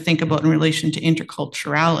constructive to think about in relation to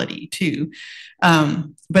interculturality too.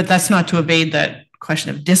 But that's not to evade that question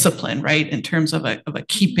of discipline, right? In terms of a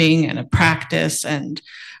keeping and a practice, and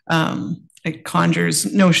it conjures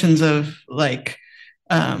notions of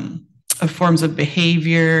forms of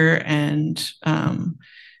behavior and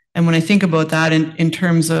when I think about that in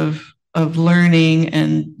terms of learning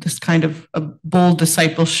and this kind of a bold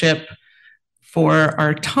discipleship for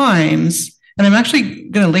our times, and I'm actually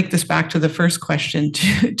going to link this back to the first question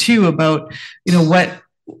too about,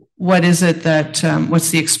 what is it that, what's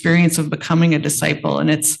the experience of becoming a disciple? And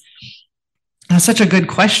it's such a good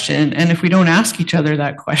question. And if we don't ask each other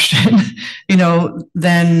that question,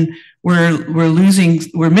 then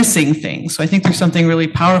we're missing things. So I think there's something really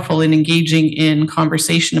powerful in engaging in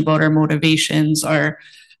conversation about our motivations, our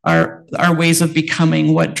ways of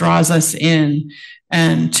becoming, what draws us in,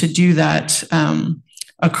 and to do that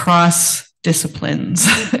across disciplines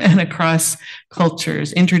and across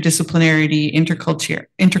cultures, interdisciplinarity,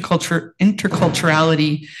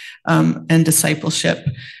 interculturality, and discipleship.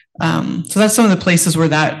 So that's some of the places where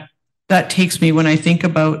that takes me when I think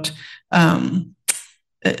about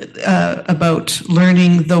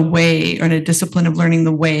learning the way, or in a discipline of learning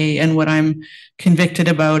the way. And what I'm convicted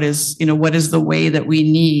about is, what is the way that we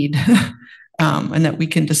need and that we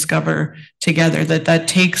can discover together, that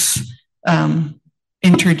takes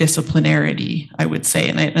interdisciplinarity, I would say.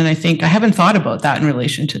 And I think I haven't thought about that in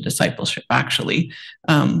relation to discipleship, actually.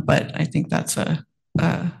 But I think that's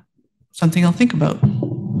something I'll think about.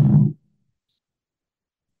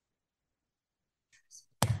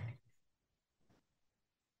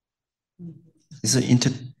 It's an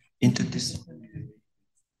interdisciplinary.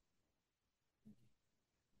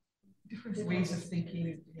 Different ways of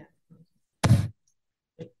thinking.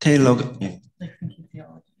 테일러가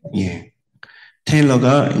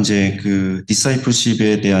테일러가 이제 그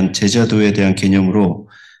디사이플십에 대한 제자도에 대한 개념으로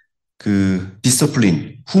그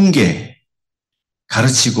디서플린, 훈계,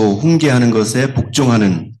 가르치고 훈계하는 것에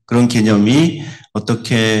복종하는 그런 개념이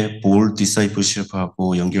어떻게 볼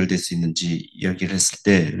디사이플십하고 연결될 수 있는지 이야기를 했을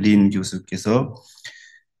때 린 교수께서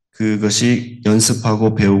그것이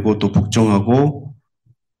연습하고 배우고 또 복종하고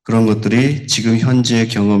그런 것들이 지금 현재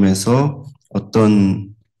경험에서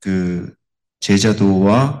어떤 그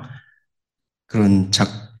제자도와 그런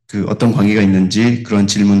그 어떤 관계가 있는지 그런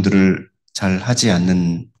질문들을 잘 하지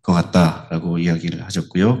않는 것 같다라고 이야기를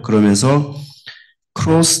하셨고요. 그러면서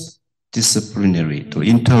cross disciplinary 또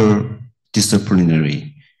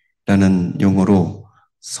interdisciplinary라는 용어로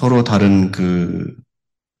서로 다른 그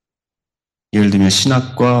예를 들면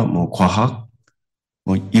신학과 뭐 과학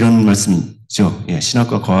뭐 이런 말씀이죠. 예,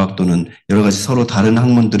 신학과 과학 또는 여러 가지 서로 다른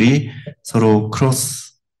학문들이 서로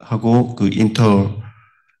크로스하고 그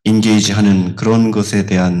인게이지하는 그런 것에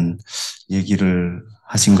대한 얘기를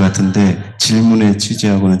하신 것 같은데 질문의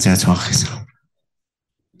취지하고는 제가 정확하게 잘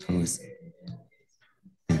모르겠어요.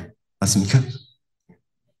 네, 맞습니까?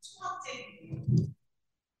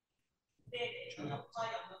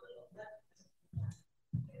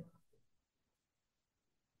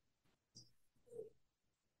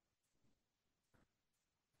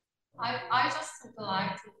 I just would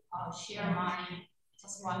like to share my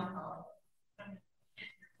just one thought.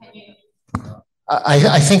 Can you?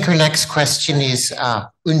 I think our next question is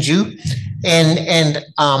Unju, and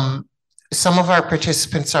some of our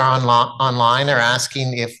participants are online are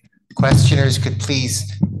asking if questioners could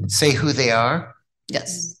please say who they are.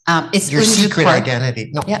 Yes, it's your Unju secret Park. identity.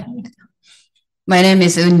 No. Yeah. My name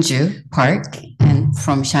is Unju Park and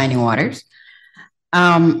from Shining Waters.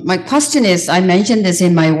 My question is, I mentioned this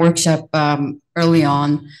in my workshop early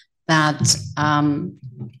on, that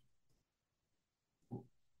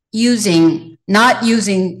not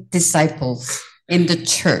using disciples in the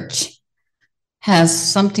church has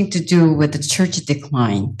something to do with the church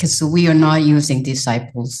decline, because we are not using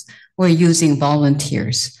disciples, we're using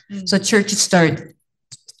volunteers. So churches start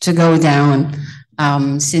to go down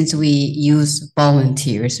since we use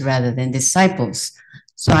volunteers rather than disciples.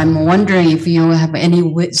 So I'm wondering if you have any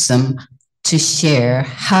wisdom to share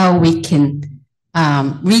how we can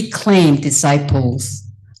reclaim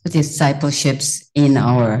discipleships in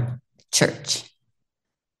our church.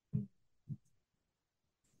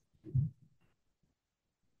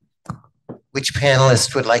 Which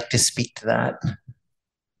panelist would like to speak to that?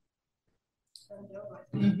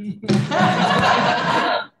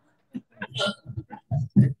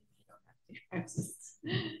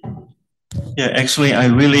 Yeah, actually, I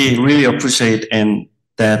really appreciate and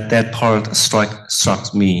that part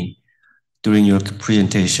struck me during your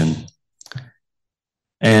presentation.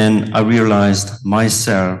 And I realized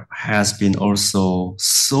myself has been also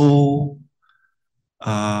so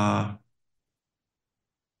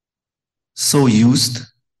used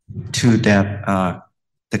to that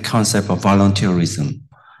the concept of volunteerism,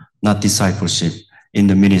 not discipleship, in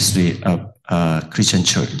the ministry of Christian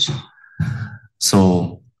church.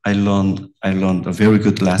 So I learned a very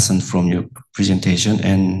good lesson from your presentation,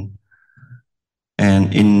 and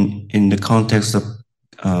in the context of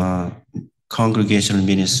congregational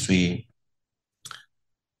ministry,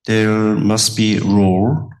 there must be a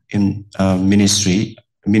role in ministers,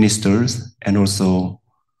 and also,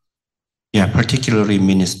 particularly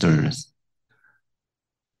ministers.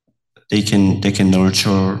 They can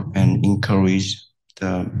nurture and encourage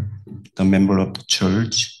the member of the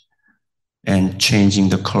church, and changing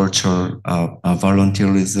the culture of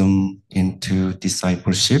volunteerism into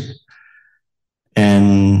discipleship.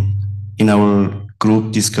 And in our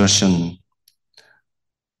group discussion,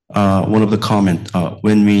 one of the comments,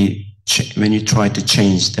 when you try to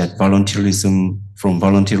change that from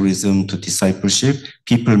volunteerism to discipleship,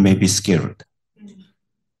 people may be scared.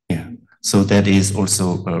 Yeah, so that is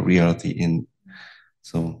also a reality.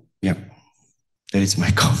 That is my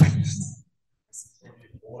comment.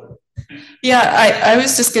 Yeah, I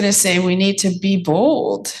was just going to say we need to be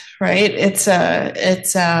bold, right?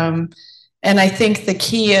 And I think the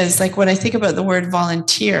key is, like, when I think about the word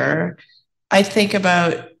volunteer, I think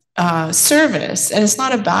about service, and it's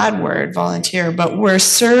not a bad word, volunteer, but we're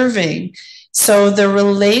serving. So the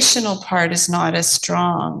relational part is not as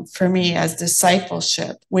strong for me as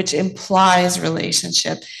discipleship, which implies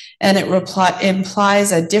relationship, and it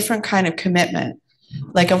implies a different kind of commitment.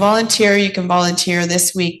 Like a volunteer, you can volunteer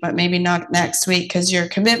this week, but maybe not next week because your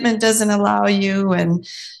commitment doesn't allow you. And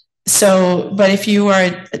so, but if you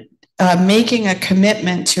are making a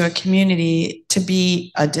commitment to a community to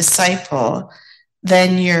be a disciple,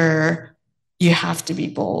 then you have to be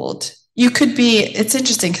bold. You could be, it's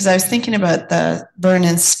interesting because I was thinking about the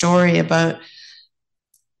Vernon's story about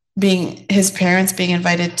his parents being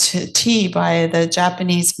invited to tea by the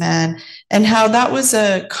Japanese man, and how that was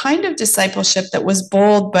a kind of discipleship that was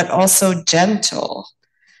bold but also gentle.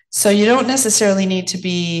 So you don't necessarily need to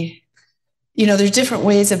be, there's different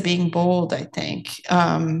ways of being bold, I think.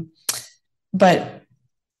 But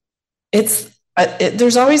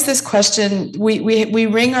there's always this question, we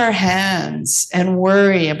wring our hands and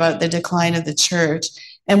worry about the decline of the church,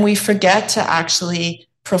 and we forget to actually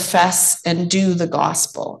profess and do the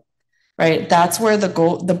gospel, right? That's where the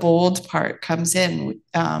bold part comes in.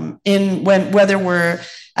 Whether we're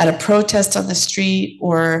at a protest on the street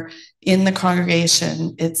or in the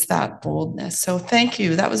congregation, it's that boldness. So thank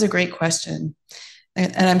you. That was a great question.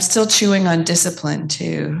 And I'm still chewing on discipline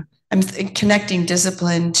too. I'm connecting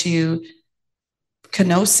discipline to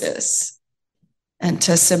kenosis and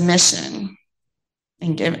to submission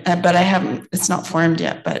and but it's not formed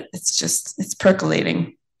yet, but it's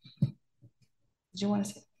percolating. Did you want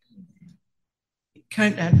to say?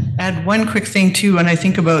 Can I add one quick thing too? When I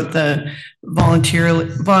think about the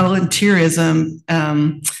volunteerism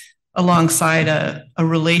alongside a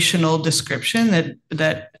relational description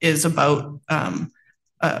that is about a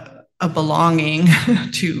belonging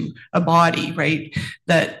to a body, right?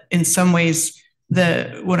 That in some ways,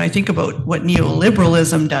 when I think about what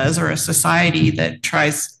neoliberalism does, or a society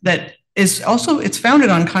that is also, it's founded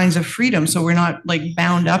on kinds of freedom. So we're not like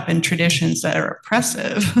bound up in traditions that are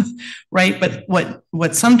oppressive, right? But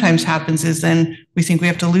what sometimes happens is then we think we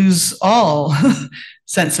have to lose all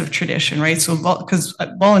sense of tradition, right? So because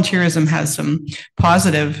volunteerism has some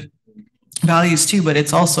positive values too, but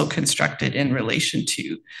it's also constructed in relation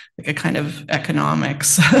to like a kind of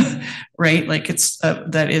economics, right? Like it's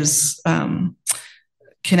that is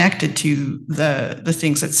connected to the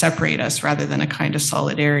things that separate us rather than a kind of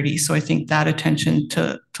solidarity. So I think that attention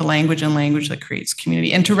to language and language that creates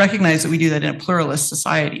community, and to recognize that we do that in a pluralist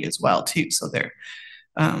society as well too. So they're,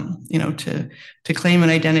 to claim an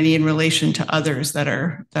identity in relation to others that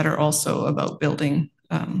are also about building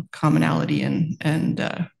commonality and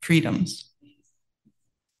freedoms.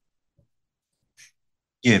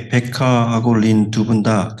 예, 백화하고 린 두 분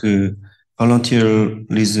다 그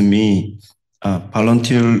발런티어리즘이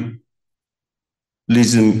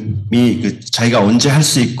그 자기가 언제 할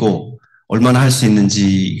수 있고 얼마나 할 수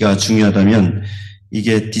있는지가 중요하다면,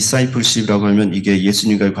 이게 디사이플십이라고 하면 이게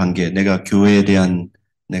예수님과의 관계, 내가 교회에 대한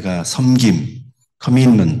내가 섬김,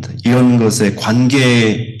 커미트먼트, 이런 것의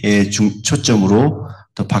관계의 초점으로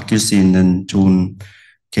더 바뀔 수 있는 좋은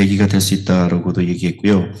계기가 될 수 있다라고도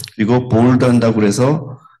얘기했고요. 그리고 볼드한다고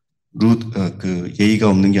그래서 그 예의가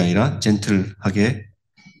없는 게 아니라 젠틀하게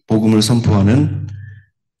복음을 선포하는,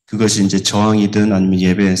 그것이 이제 저항이든 아니면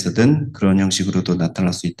예배에서든 그런 형식으로도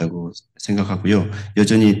나타날 수 있다고 생각하고요.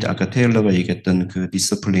 여전히 아까 테일러가 얘기했던 그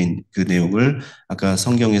디스플레인 그 내용을 아까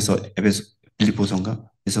성경에서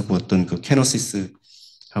빌립보서인가에서 보았던 그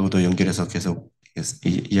케노시스하고도 연결해서 계속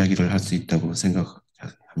이야기를 할 수 있다고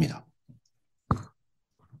생각합니다.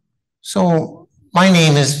 So my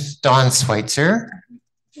name is Don Schweitzer.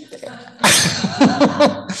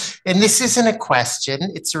 And this isn't a question,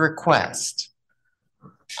 it's a request.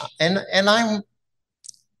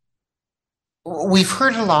 We've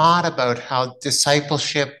heard a lot about how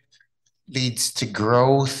discipleship leads to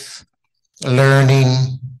growth,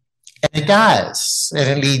 learning, and it does. And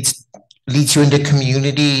it leads you into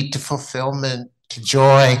community, to fulfillment, to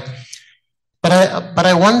joy. But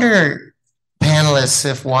I wonder, panelists,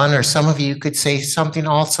 if one or some of you could say something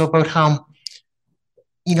also about how,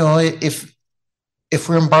 if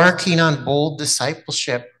we're embarking on bold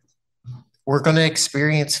discipleship, we're going to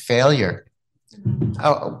experience failure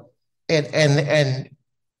and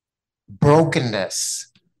brokenness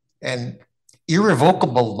and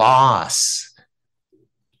irrevocable loss.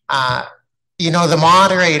 The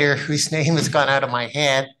moderator, whose name has gone out of my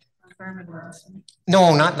head.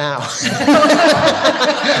 No, not now.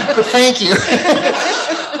 But thank you.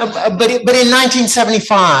 But in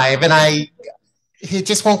 1975, and it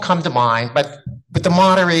just won't come to mind, but the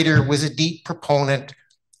moderator was a deep proponent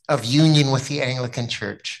of union with the Anglican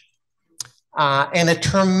Church. And a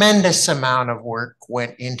tremendous amount of work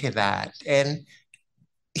went into that. And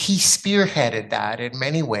he spearheaded that in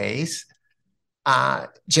many ways.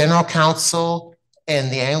 General Council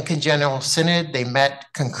and the Anglican General Synod, they met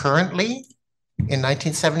concurrently in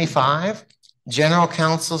 1975. General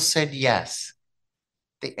Council said yes.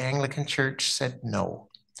 The Anglican Church said no.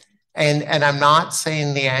 And I'm not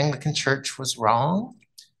saying the Anglican Church was wrong,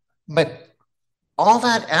 but all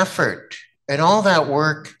that effort and all that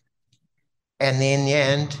work, and in the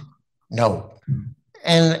end, no.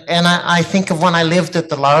 And I think of when I lived at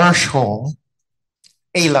the L'Arche home,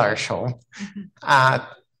 the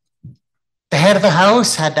head of the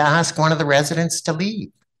house had to ask one of the residents to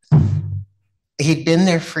leave. He'd been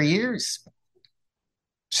there for years.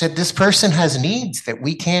 Said, this person has needs that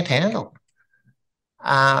we can't handle.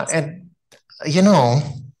 And, you know,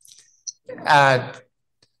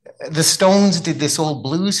 the Stones did this old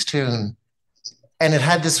blues tune, and it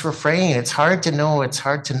had this refrain, it's hard to know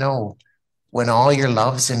when all your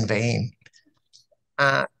love's in vain.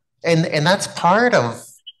 And that's part of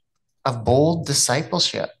bold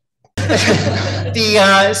discipleship.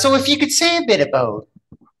 So if you could say a bit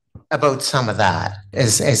about some of that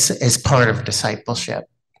as part of discipleship.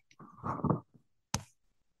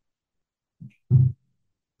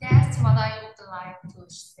 That's what I would like to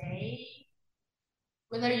say.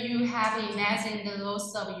 Whether you have imagined the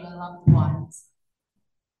loss of your loved ones,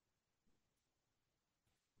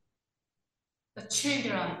 the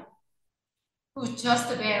children who just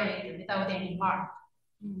buried without any mark,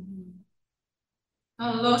 the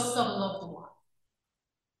loss of loved one,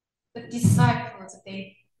 the disciples,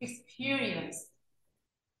 they experienced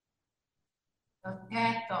the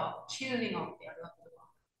death of killing of their loved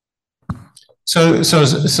one. So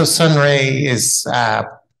Sunray is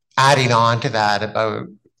adding on to that about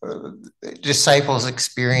disciples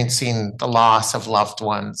experiencing the loss of loved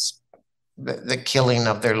ones, the killing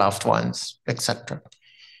of their loved ones, etc.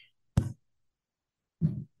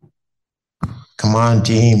 Come on,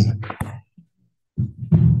 team.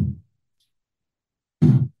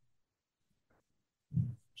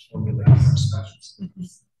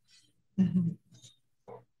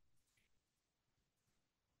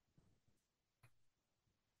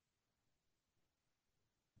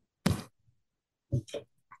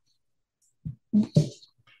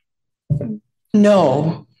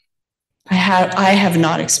 No, I have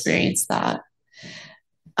not experienced that.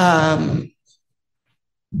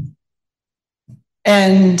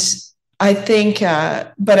 And I think,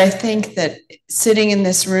 but I think that sitting in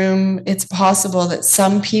this room, it's possible that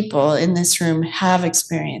some people in this room have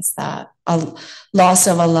experienced that, a loss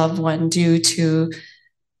of a loved one due to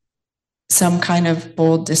some kind of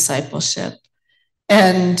bold discipleship.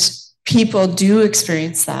 And people do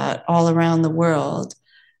experience that all around the world.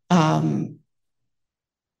 And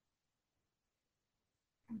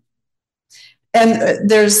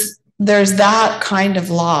there's that kind of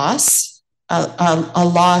loss, a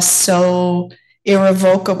loss so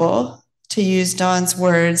irrevocable, to use Don's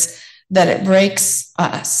words, that it breaks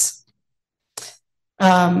us.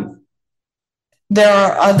 There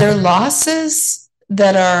are other losses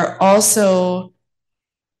that are also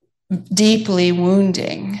deeply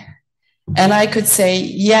wounding. And I could say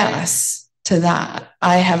yes to that.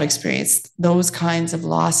 I have experienced those kinds of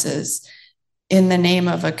losses in the name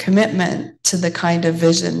of a commitment to the kind of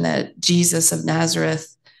vision that Jesus of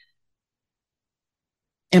Nazareth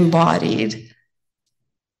embodied.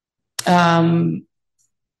 But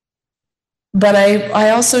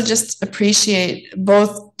I also just appreciate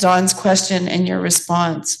both Don's question and your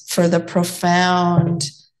response for the profound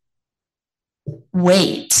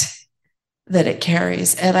weight that it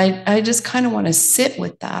carries. And I just kind of want to sit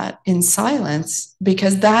with that in silence,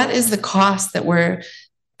 because that is the cost that we're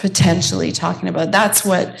potentially talking about. That's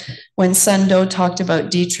what, when Sundo talked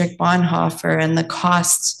about Dietrich Bonhoeffer and the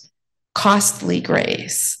costly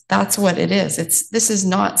grace, that's what it is. This is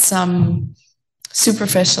not some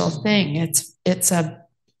superficial thing. It's a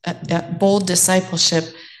bold discipleship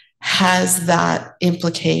has that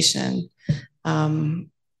implication.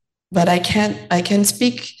 But I can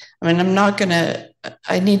speak, I mean,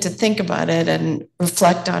 I need to think about it and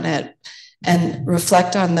reflect on it, and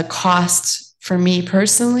reflect on the cost for me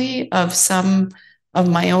personally of some of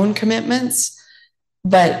my own commitments.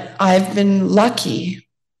 But I've been lucky,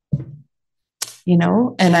 you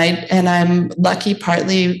know, and I'm lucky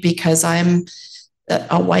partly because I'm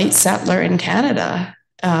a white settler in Canada.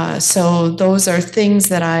 So those are things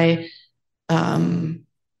that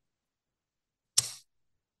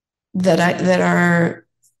that are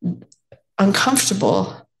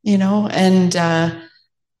uncomfortable, you know, and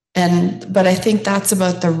But I think that's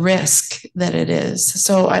about the risk that it is.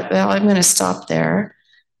 So I'm going to stop there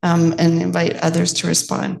and invite others to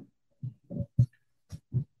respond.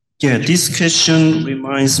 Yeah, this question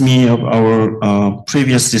reminds me of our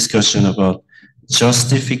previous discussion about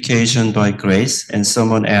justification by grace. And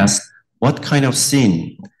someone asked, what kind of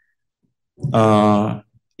sin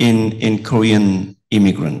in Korean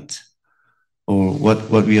immigrant, or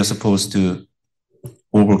what we are supposed to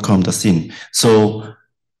overcome the sin? So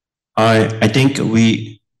I think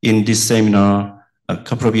we, in this seminar a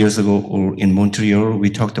couple of years ago, or in Montreal,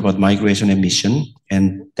 we talked about migration and mission,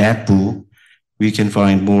 and that book, we can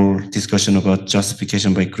find more discussion about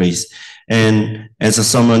justification by grace. And as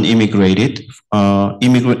someone immigrated,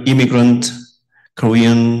 immigrant,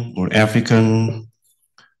 Korean or African,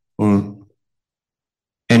 or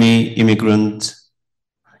any immigrant,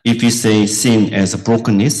 if we say sin as a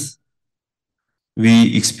brokenness,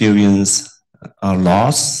 we experience a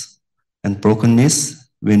loss and brokenness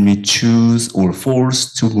when we choose or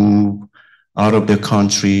force to move out of the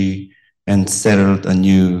country and settle a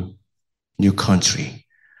new country,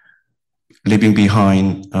 leaving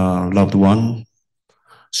behind a loved one,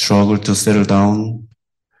 struggle to settle down,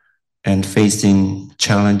 and facing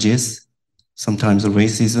challenges, sometimes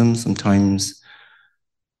racism, sometimes,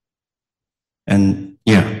 and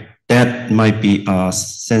yeah, that might be a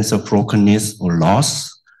sense of brokenness or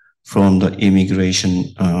loss from the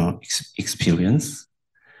immigration experience.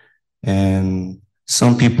 And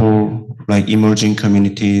some people, like emerging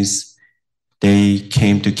communities, they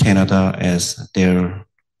came to Canada as their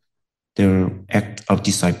act of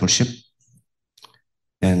discipleship.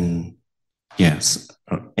 And yes,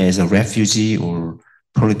 as a refugee or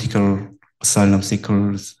political asylum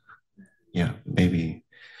seekers, yeah, maybe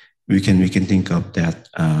we can think of that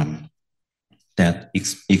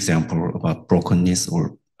example about brokenness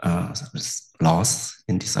or loss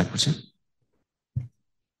in discipleship.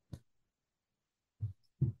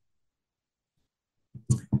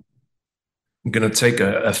 I'm going to take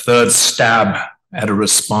a third stab at a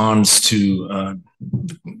response to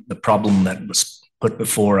the problem that was put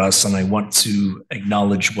before us, and I want to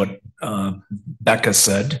acknowledge what Becca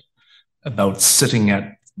said about sitting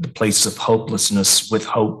at the place of hopelessness with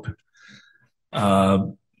hope,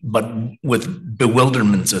 but with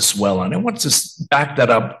bewilderment as well. And I want to back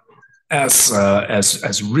that up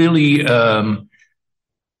as really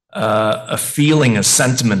a feeling, a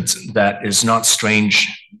sentiment that is not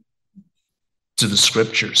strange to the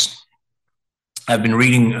scriptures. I've been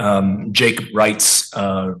reading Jacob Wright's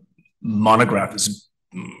monograph,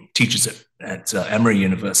 teaches it at Emory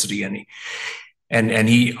University, and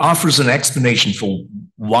he offers an explanation for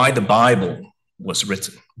why the Bible was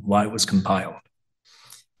written, why it was compiled.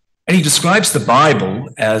 And he describes the Bible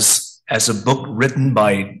as a book written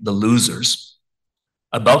by the losers,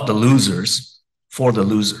 about the losers, for the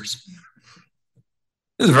losers.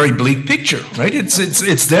 It's a very bleak picture, right?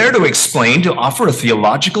 It's there to explain, to offer a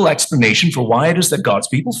theological explanation for why it is that God's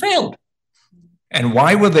people failed, and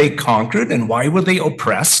why were they conquered, and why were they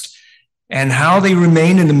oppressed, and how they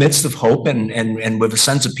remain in the midst of hope and with a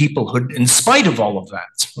sense of peoplehood in spite of all of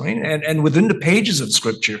that, right? And within the pages of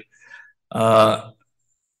Scripture,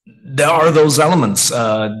 there are those elements.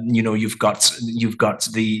 You've got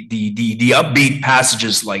the upbeat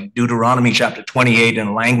passages like Deuteronomy chapter 28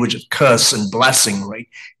 and language of curse and blessing, right?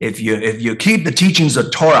 If you keep the teachings of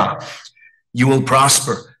Torah, you will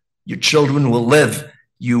prosper. Your children will live.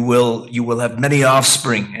 You will have many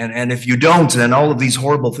offspring. And if you don't, then all of these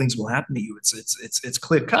horrible things will happen to you. It's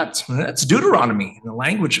clear cut. That's Deuteronomy in the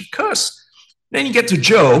language of curse. Then you get to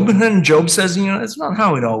Job, and then Job says, it's not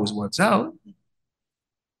how it always works out.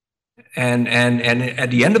 And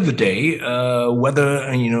at the end of the day,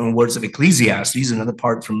 whether, words of Ecclesiastes, another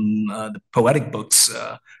part from the poetic books,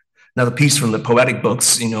 another piece from the poetic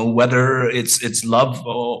books, whether it's love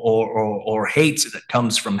or hate that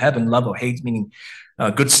comes from heaven, love or hate, meaning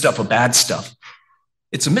good stuff or bad stuff,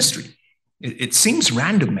 it's a mystery. It seems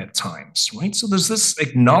random at times, right? So there's this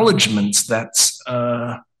acknowledgement that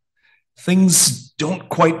things don't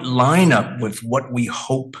quite line up with what we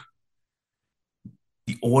hope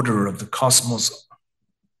the order of the cosmos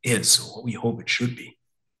is, or what we hope it should be.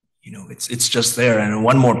 It's just there. And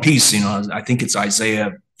one more piece, I think it's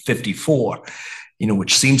Isaiah 54,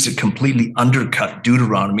 which seems to completely undercut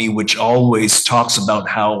Deuteronomy, which always talks about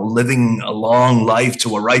how living a long life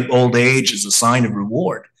to a ripe old age is a sign of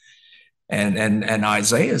reward. And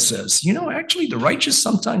Isaiah says, actually the righteous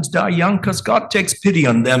sometimes die young because God takes pity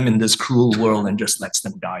on them in this cruel world and just lets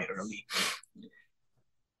them die early.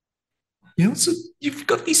 So you've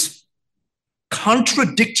got these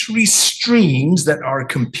contradictory streams that are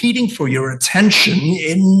competing for your attention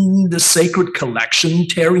in the sacred collection,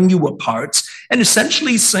 tearing you apart, and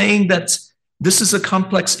essentially saying that this is a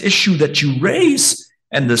complex issue that you raise,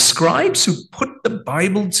 and the scribes who put the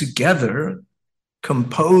Bible together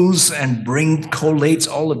compose and collate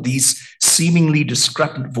all of these seemingly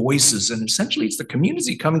discrepant voices. And essentially it's the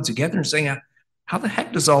community coming together and saying, how the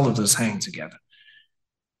heck does all of this hang together?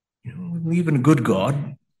 You know, we believe in a good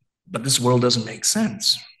God, but this world doesn't make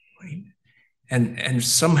sense, right? And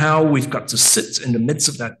somehow we've got to sit in the midst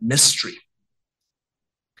of that mystery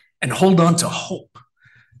and hold on to hope.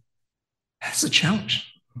 That's a challenge.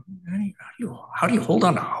 How do you hold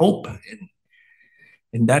on to hope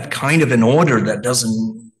in that kind of an order that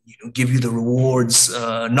doesn't, give you the rewards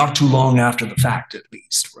not too long after the fact, at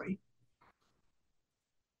least, right?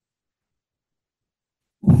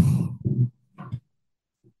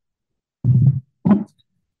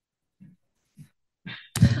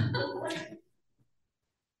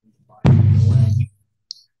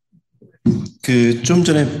 좀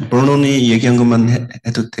전에 버논이 얘기한 것만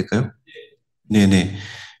해도 될까요? 네네.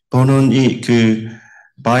 버논이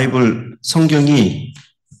바이블 성경이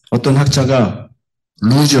어떤 학자가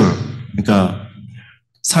루저, 그러니까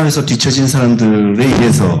사회에서 뒤처진 사람들에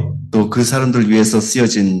의해서 또 그 사람들 위해서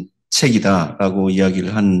쓰여진 책이다라고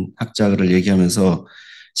이야기를 한 학자를 얘기하면서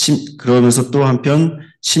그러면서 또 한편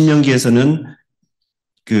신명기에서는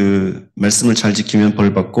그 말씀을 잘 지키면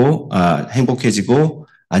벌 받고 행복해지고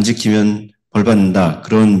안 지키면 벌 받는다.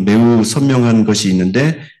 그런 매우 선명한 것이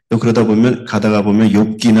있는데 또 가다가 보면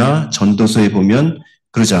욥기나 전도서에 보면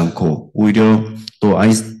그러지 않고 오히려 또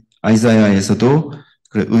아이사야에서도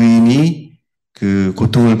의인이 그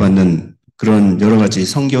고통을 받는 그런 여러 가지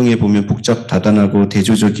성경에 보면 복잡다단하고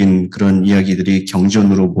대조적인 그런 이야기들이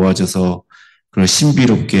경전으로 모아져서 그런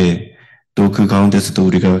신비롭게 또 그 가운데서도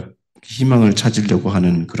우리가 희망을 찾으려고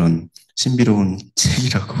하는 그런 신비로운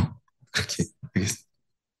책이라고 그렇게 알겠습니다.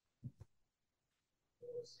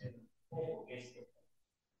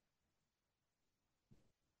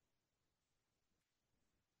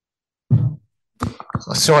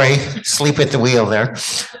 Sorry, sleep at the wheel there.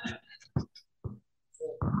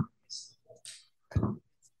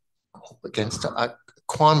 Against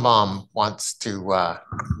Quanbom wants to,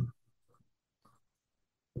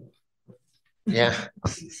 yeah.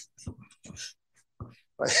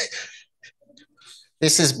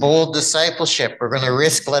 This is bold discipleship. We're going to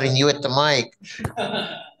risk letting you at the mic.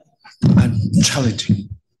 I'm challenging.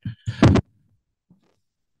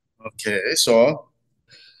 Okay, so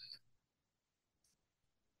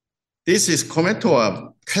this is comment or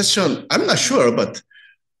a question. I'm not sure, but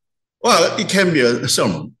well, it can be a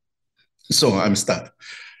sermon. So I'm start.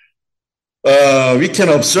 We can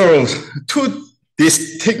observe two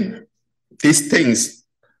distinct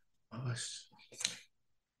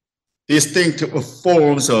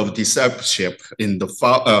forms of discipleship in the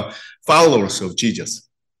followers of Jesus.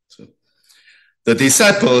 So the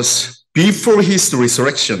disciples before his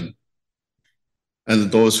resurrection and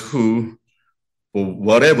those who, for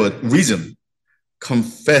whatever reason,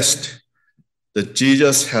 confessed that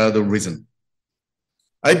Jesus had risen.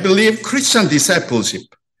 I believe Christian discipleship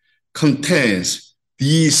contains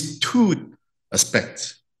these two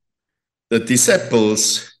aspects. The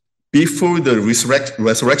disciples before the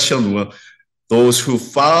resurrection were those who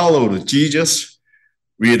followed Jesus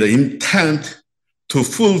with the intent to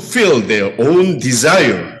fulfill their own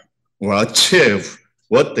desire or achieve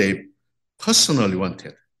what they personally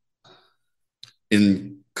wanted.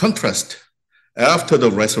 In contrast, after the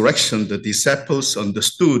resurrection, the disciples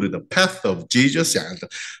understood the path of Jesus and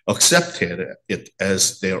accepted it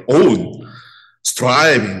as their own,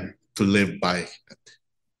 striving to live by it.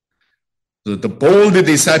 The bold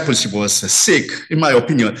discipleship was sick, in my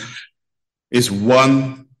opinion, is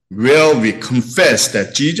one where we confess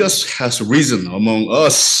that Jesus has risen among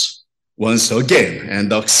us once again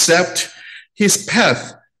and accept his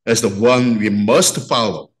path as the one we must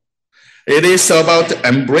follow. It is about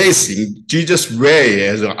embracing Jesus' way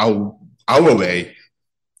as our way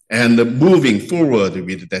and moving forward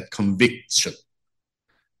with that conviction.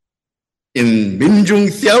 In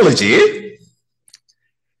Minjung theology,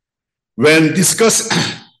 when discussing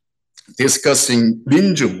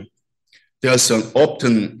Minjung, there's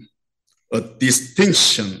often a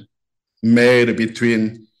distinction made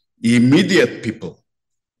between immediate people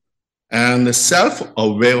and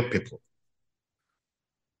self-aware people.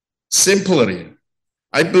 Simply,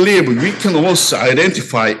 I believe we can also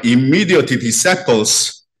identify immediate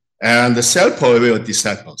disciples and self-aware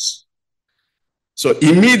disciples. So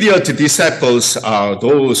immediate disciples are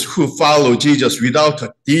those who follow Jesus without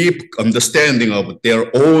a deep understanding of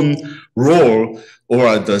their own role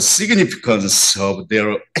or the significance of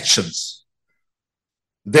their actions.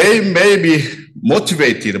 They may be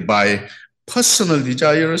motivated by personal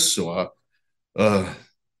desires or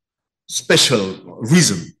special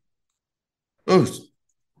reason.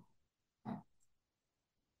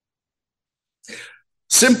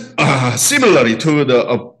 Similarly to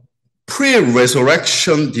the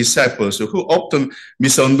pre-resurrection disciples who often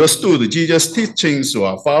misunderstood Jesus' teachings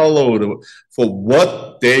or followed for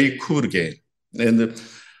what they could gain. And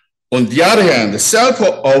on the other hand,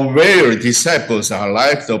 self-aware disciples are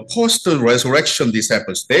like the post-resurrection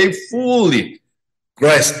disciples. They fully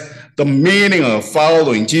grasp the meaning of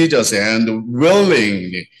following Jesus and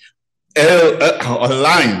willingly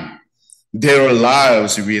align their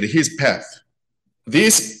lives with his path.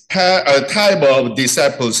 This type of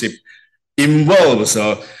discipleship involves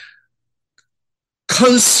a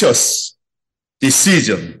conscious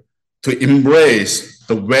decision to embrace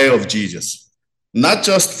the way of Jesus, not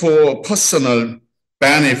just for personal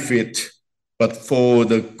benefit, but for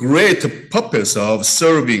the great purpose of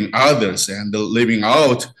serving others and living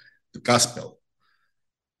out the gospel.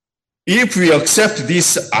 If we accept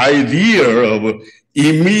this idea of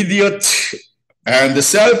immediate and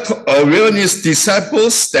self-awareness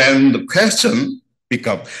disciples, then the question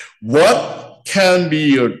becomes, what can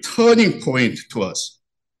be a turning point to us?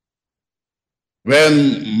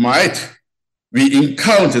 When might we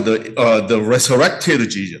encounter the resurrected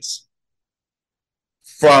Jesus?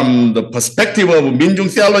 From the perspective of Minjung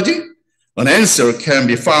theology, an answer can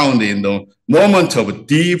be found in the moment of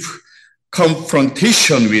deep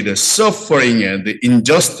confrontation with the suffering and the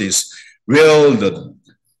injustice, where the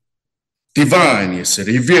divine is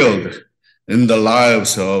revealed in the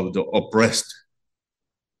lives of the oppressed.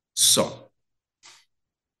 So,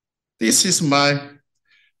 this is my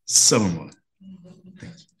sermon.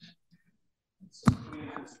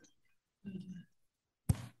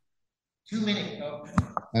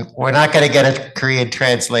 We're not going to get a Korean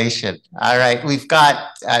translation. All right, we've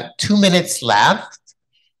got 2 minutes left.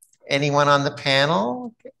 Anyone on the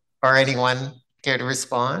panel or anyone care to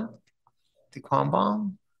respond to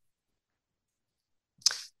Kwambong?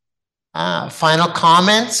 Final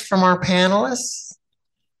comments from our panelists?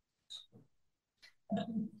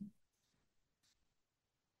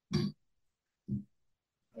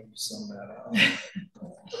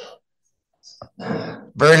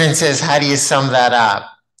 Vernon says, how do you sum that up?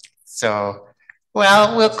 So,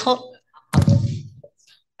 well,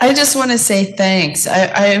 I just want to say thanks.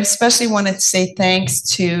 I especially want to say thanks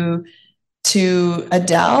to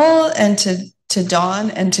Adele and to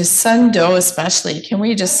Dawn and to Sundo especially. Can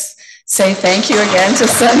we just say thank you again to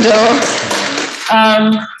Sundo?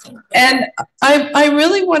 And I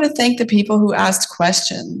really want to thank the people who asked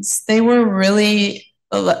questions. They were really,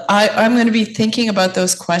 I'm going to be thinking about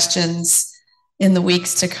those questions in the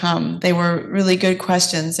weeks to come. They were really good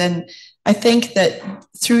questions. And I think that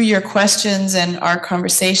through your questions and our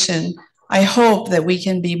conversation, I hope that we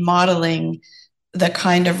can be modeling the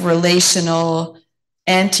kind of relational,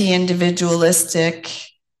 anti-individualistic,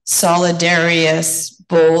 solidarious,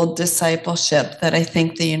 bold discipleship that I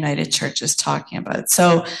think the United Church is talking about.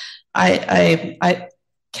 So am I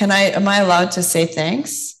allowed to say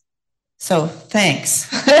thanks? So thanks.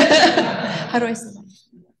 How do I say that?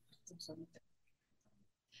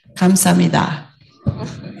 감사합니다.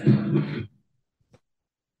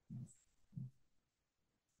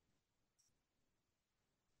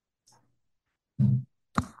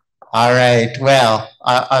 All right, well,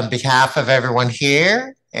 on behalf of everyone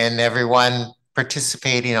here and everyone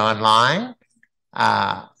participating online,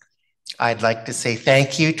 I'd like to say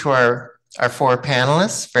thank you to our 4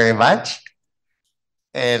 panelists very much.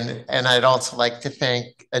 And I'd also like to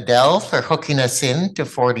thank Adele for hooking us in to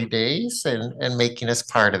 40 days and making us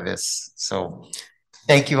part of this. So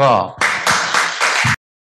thank you all.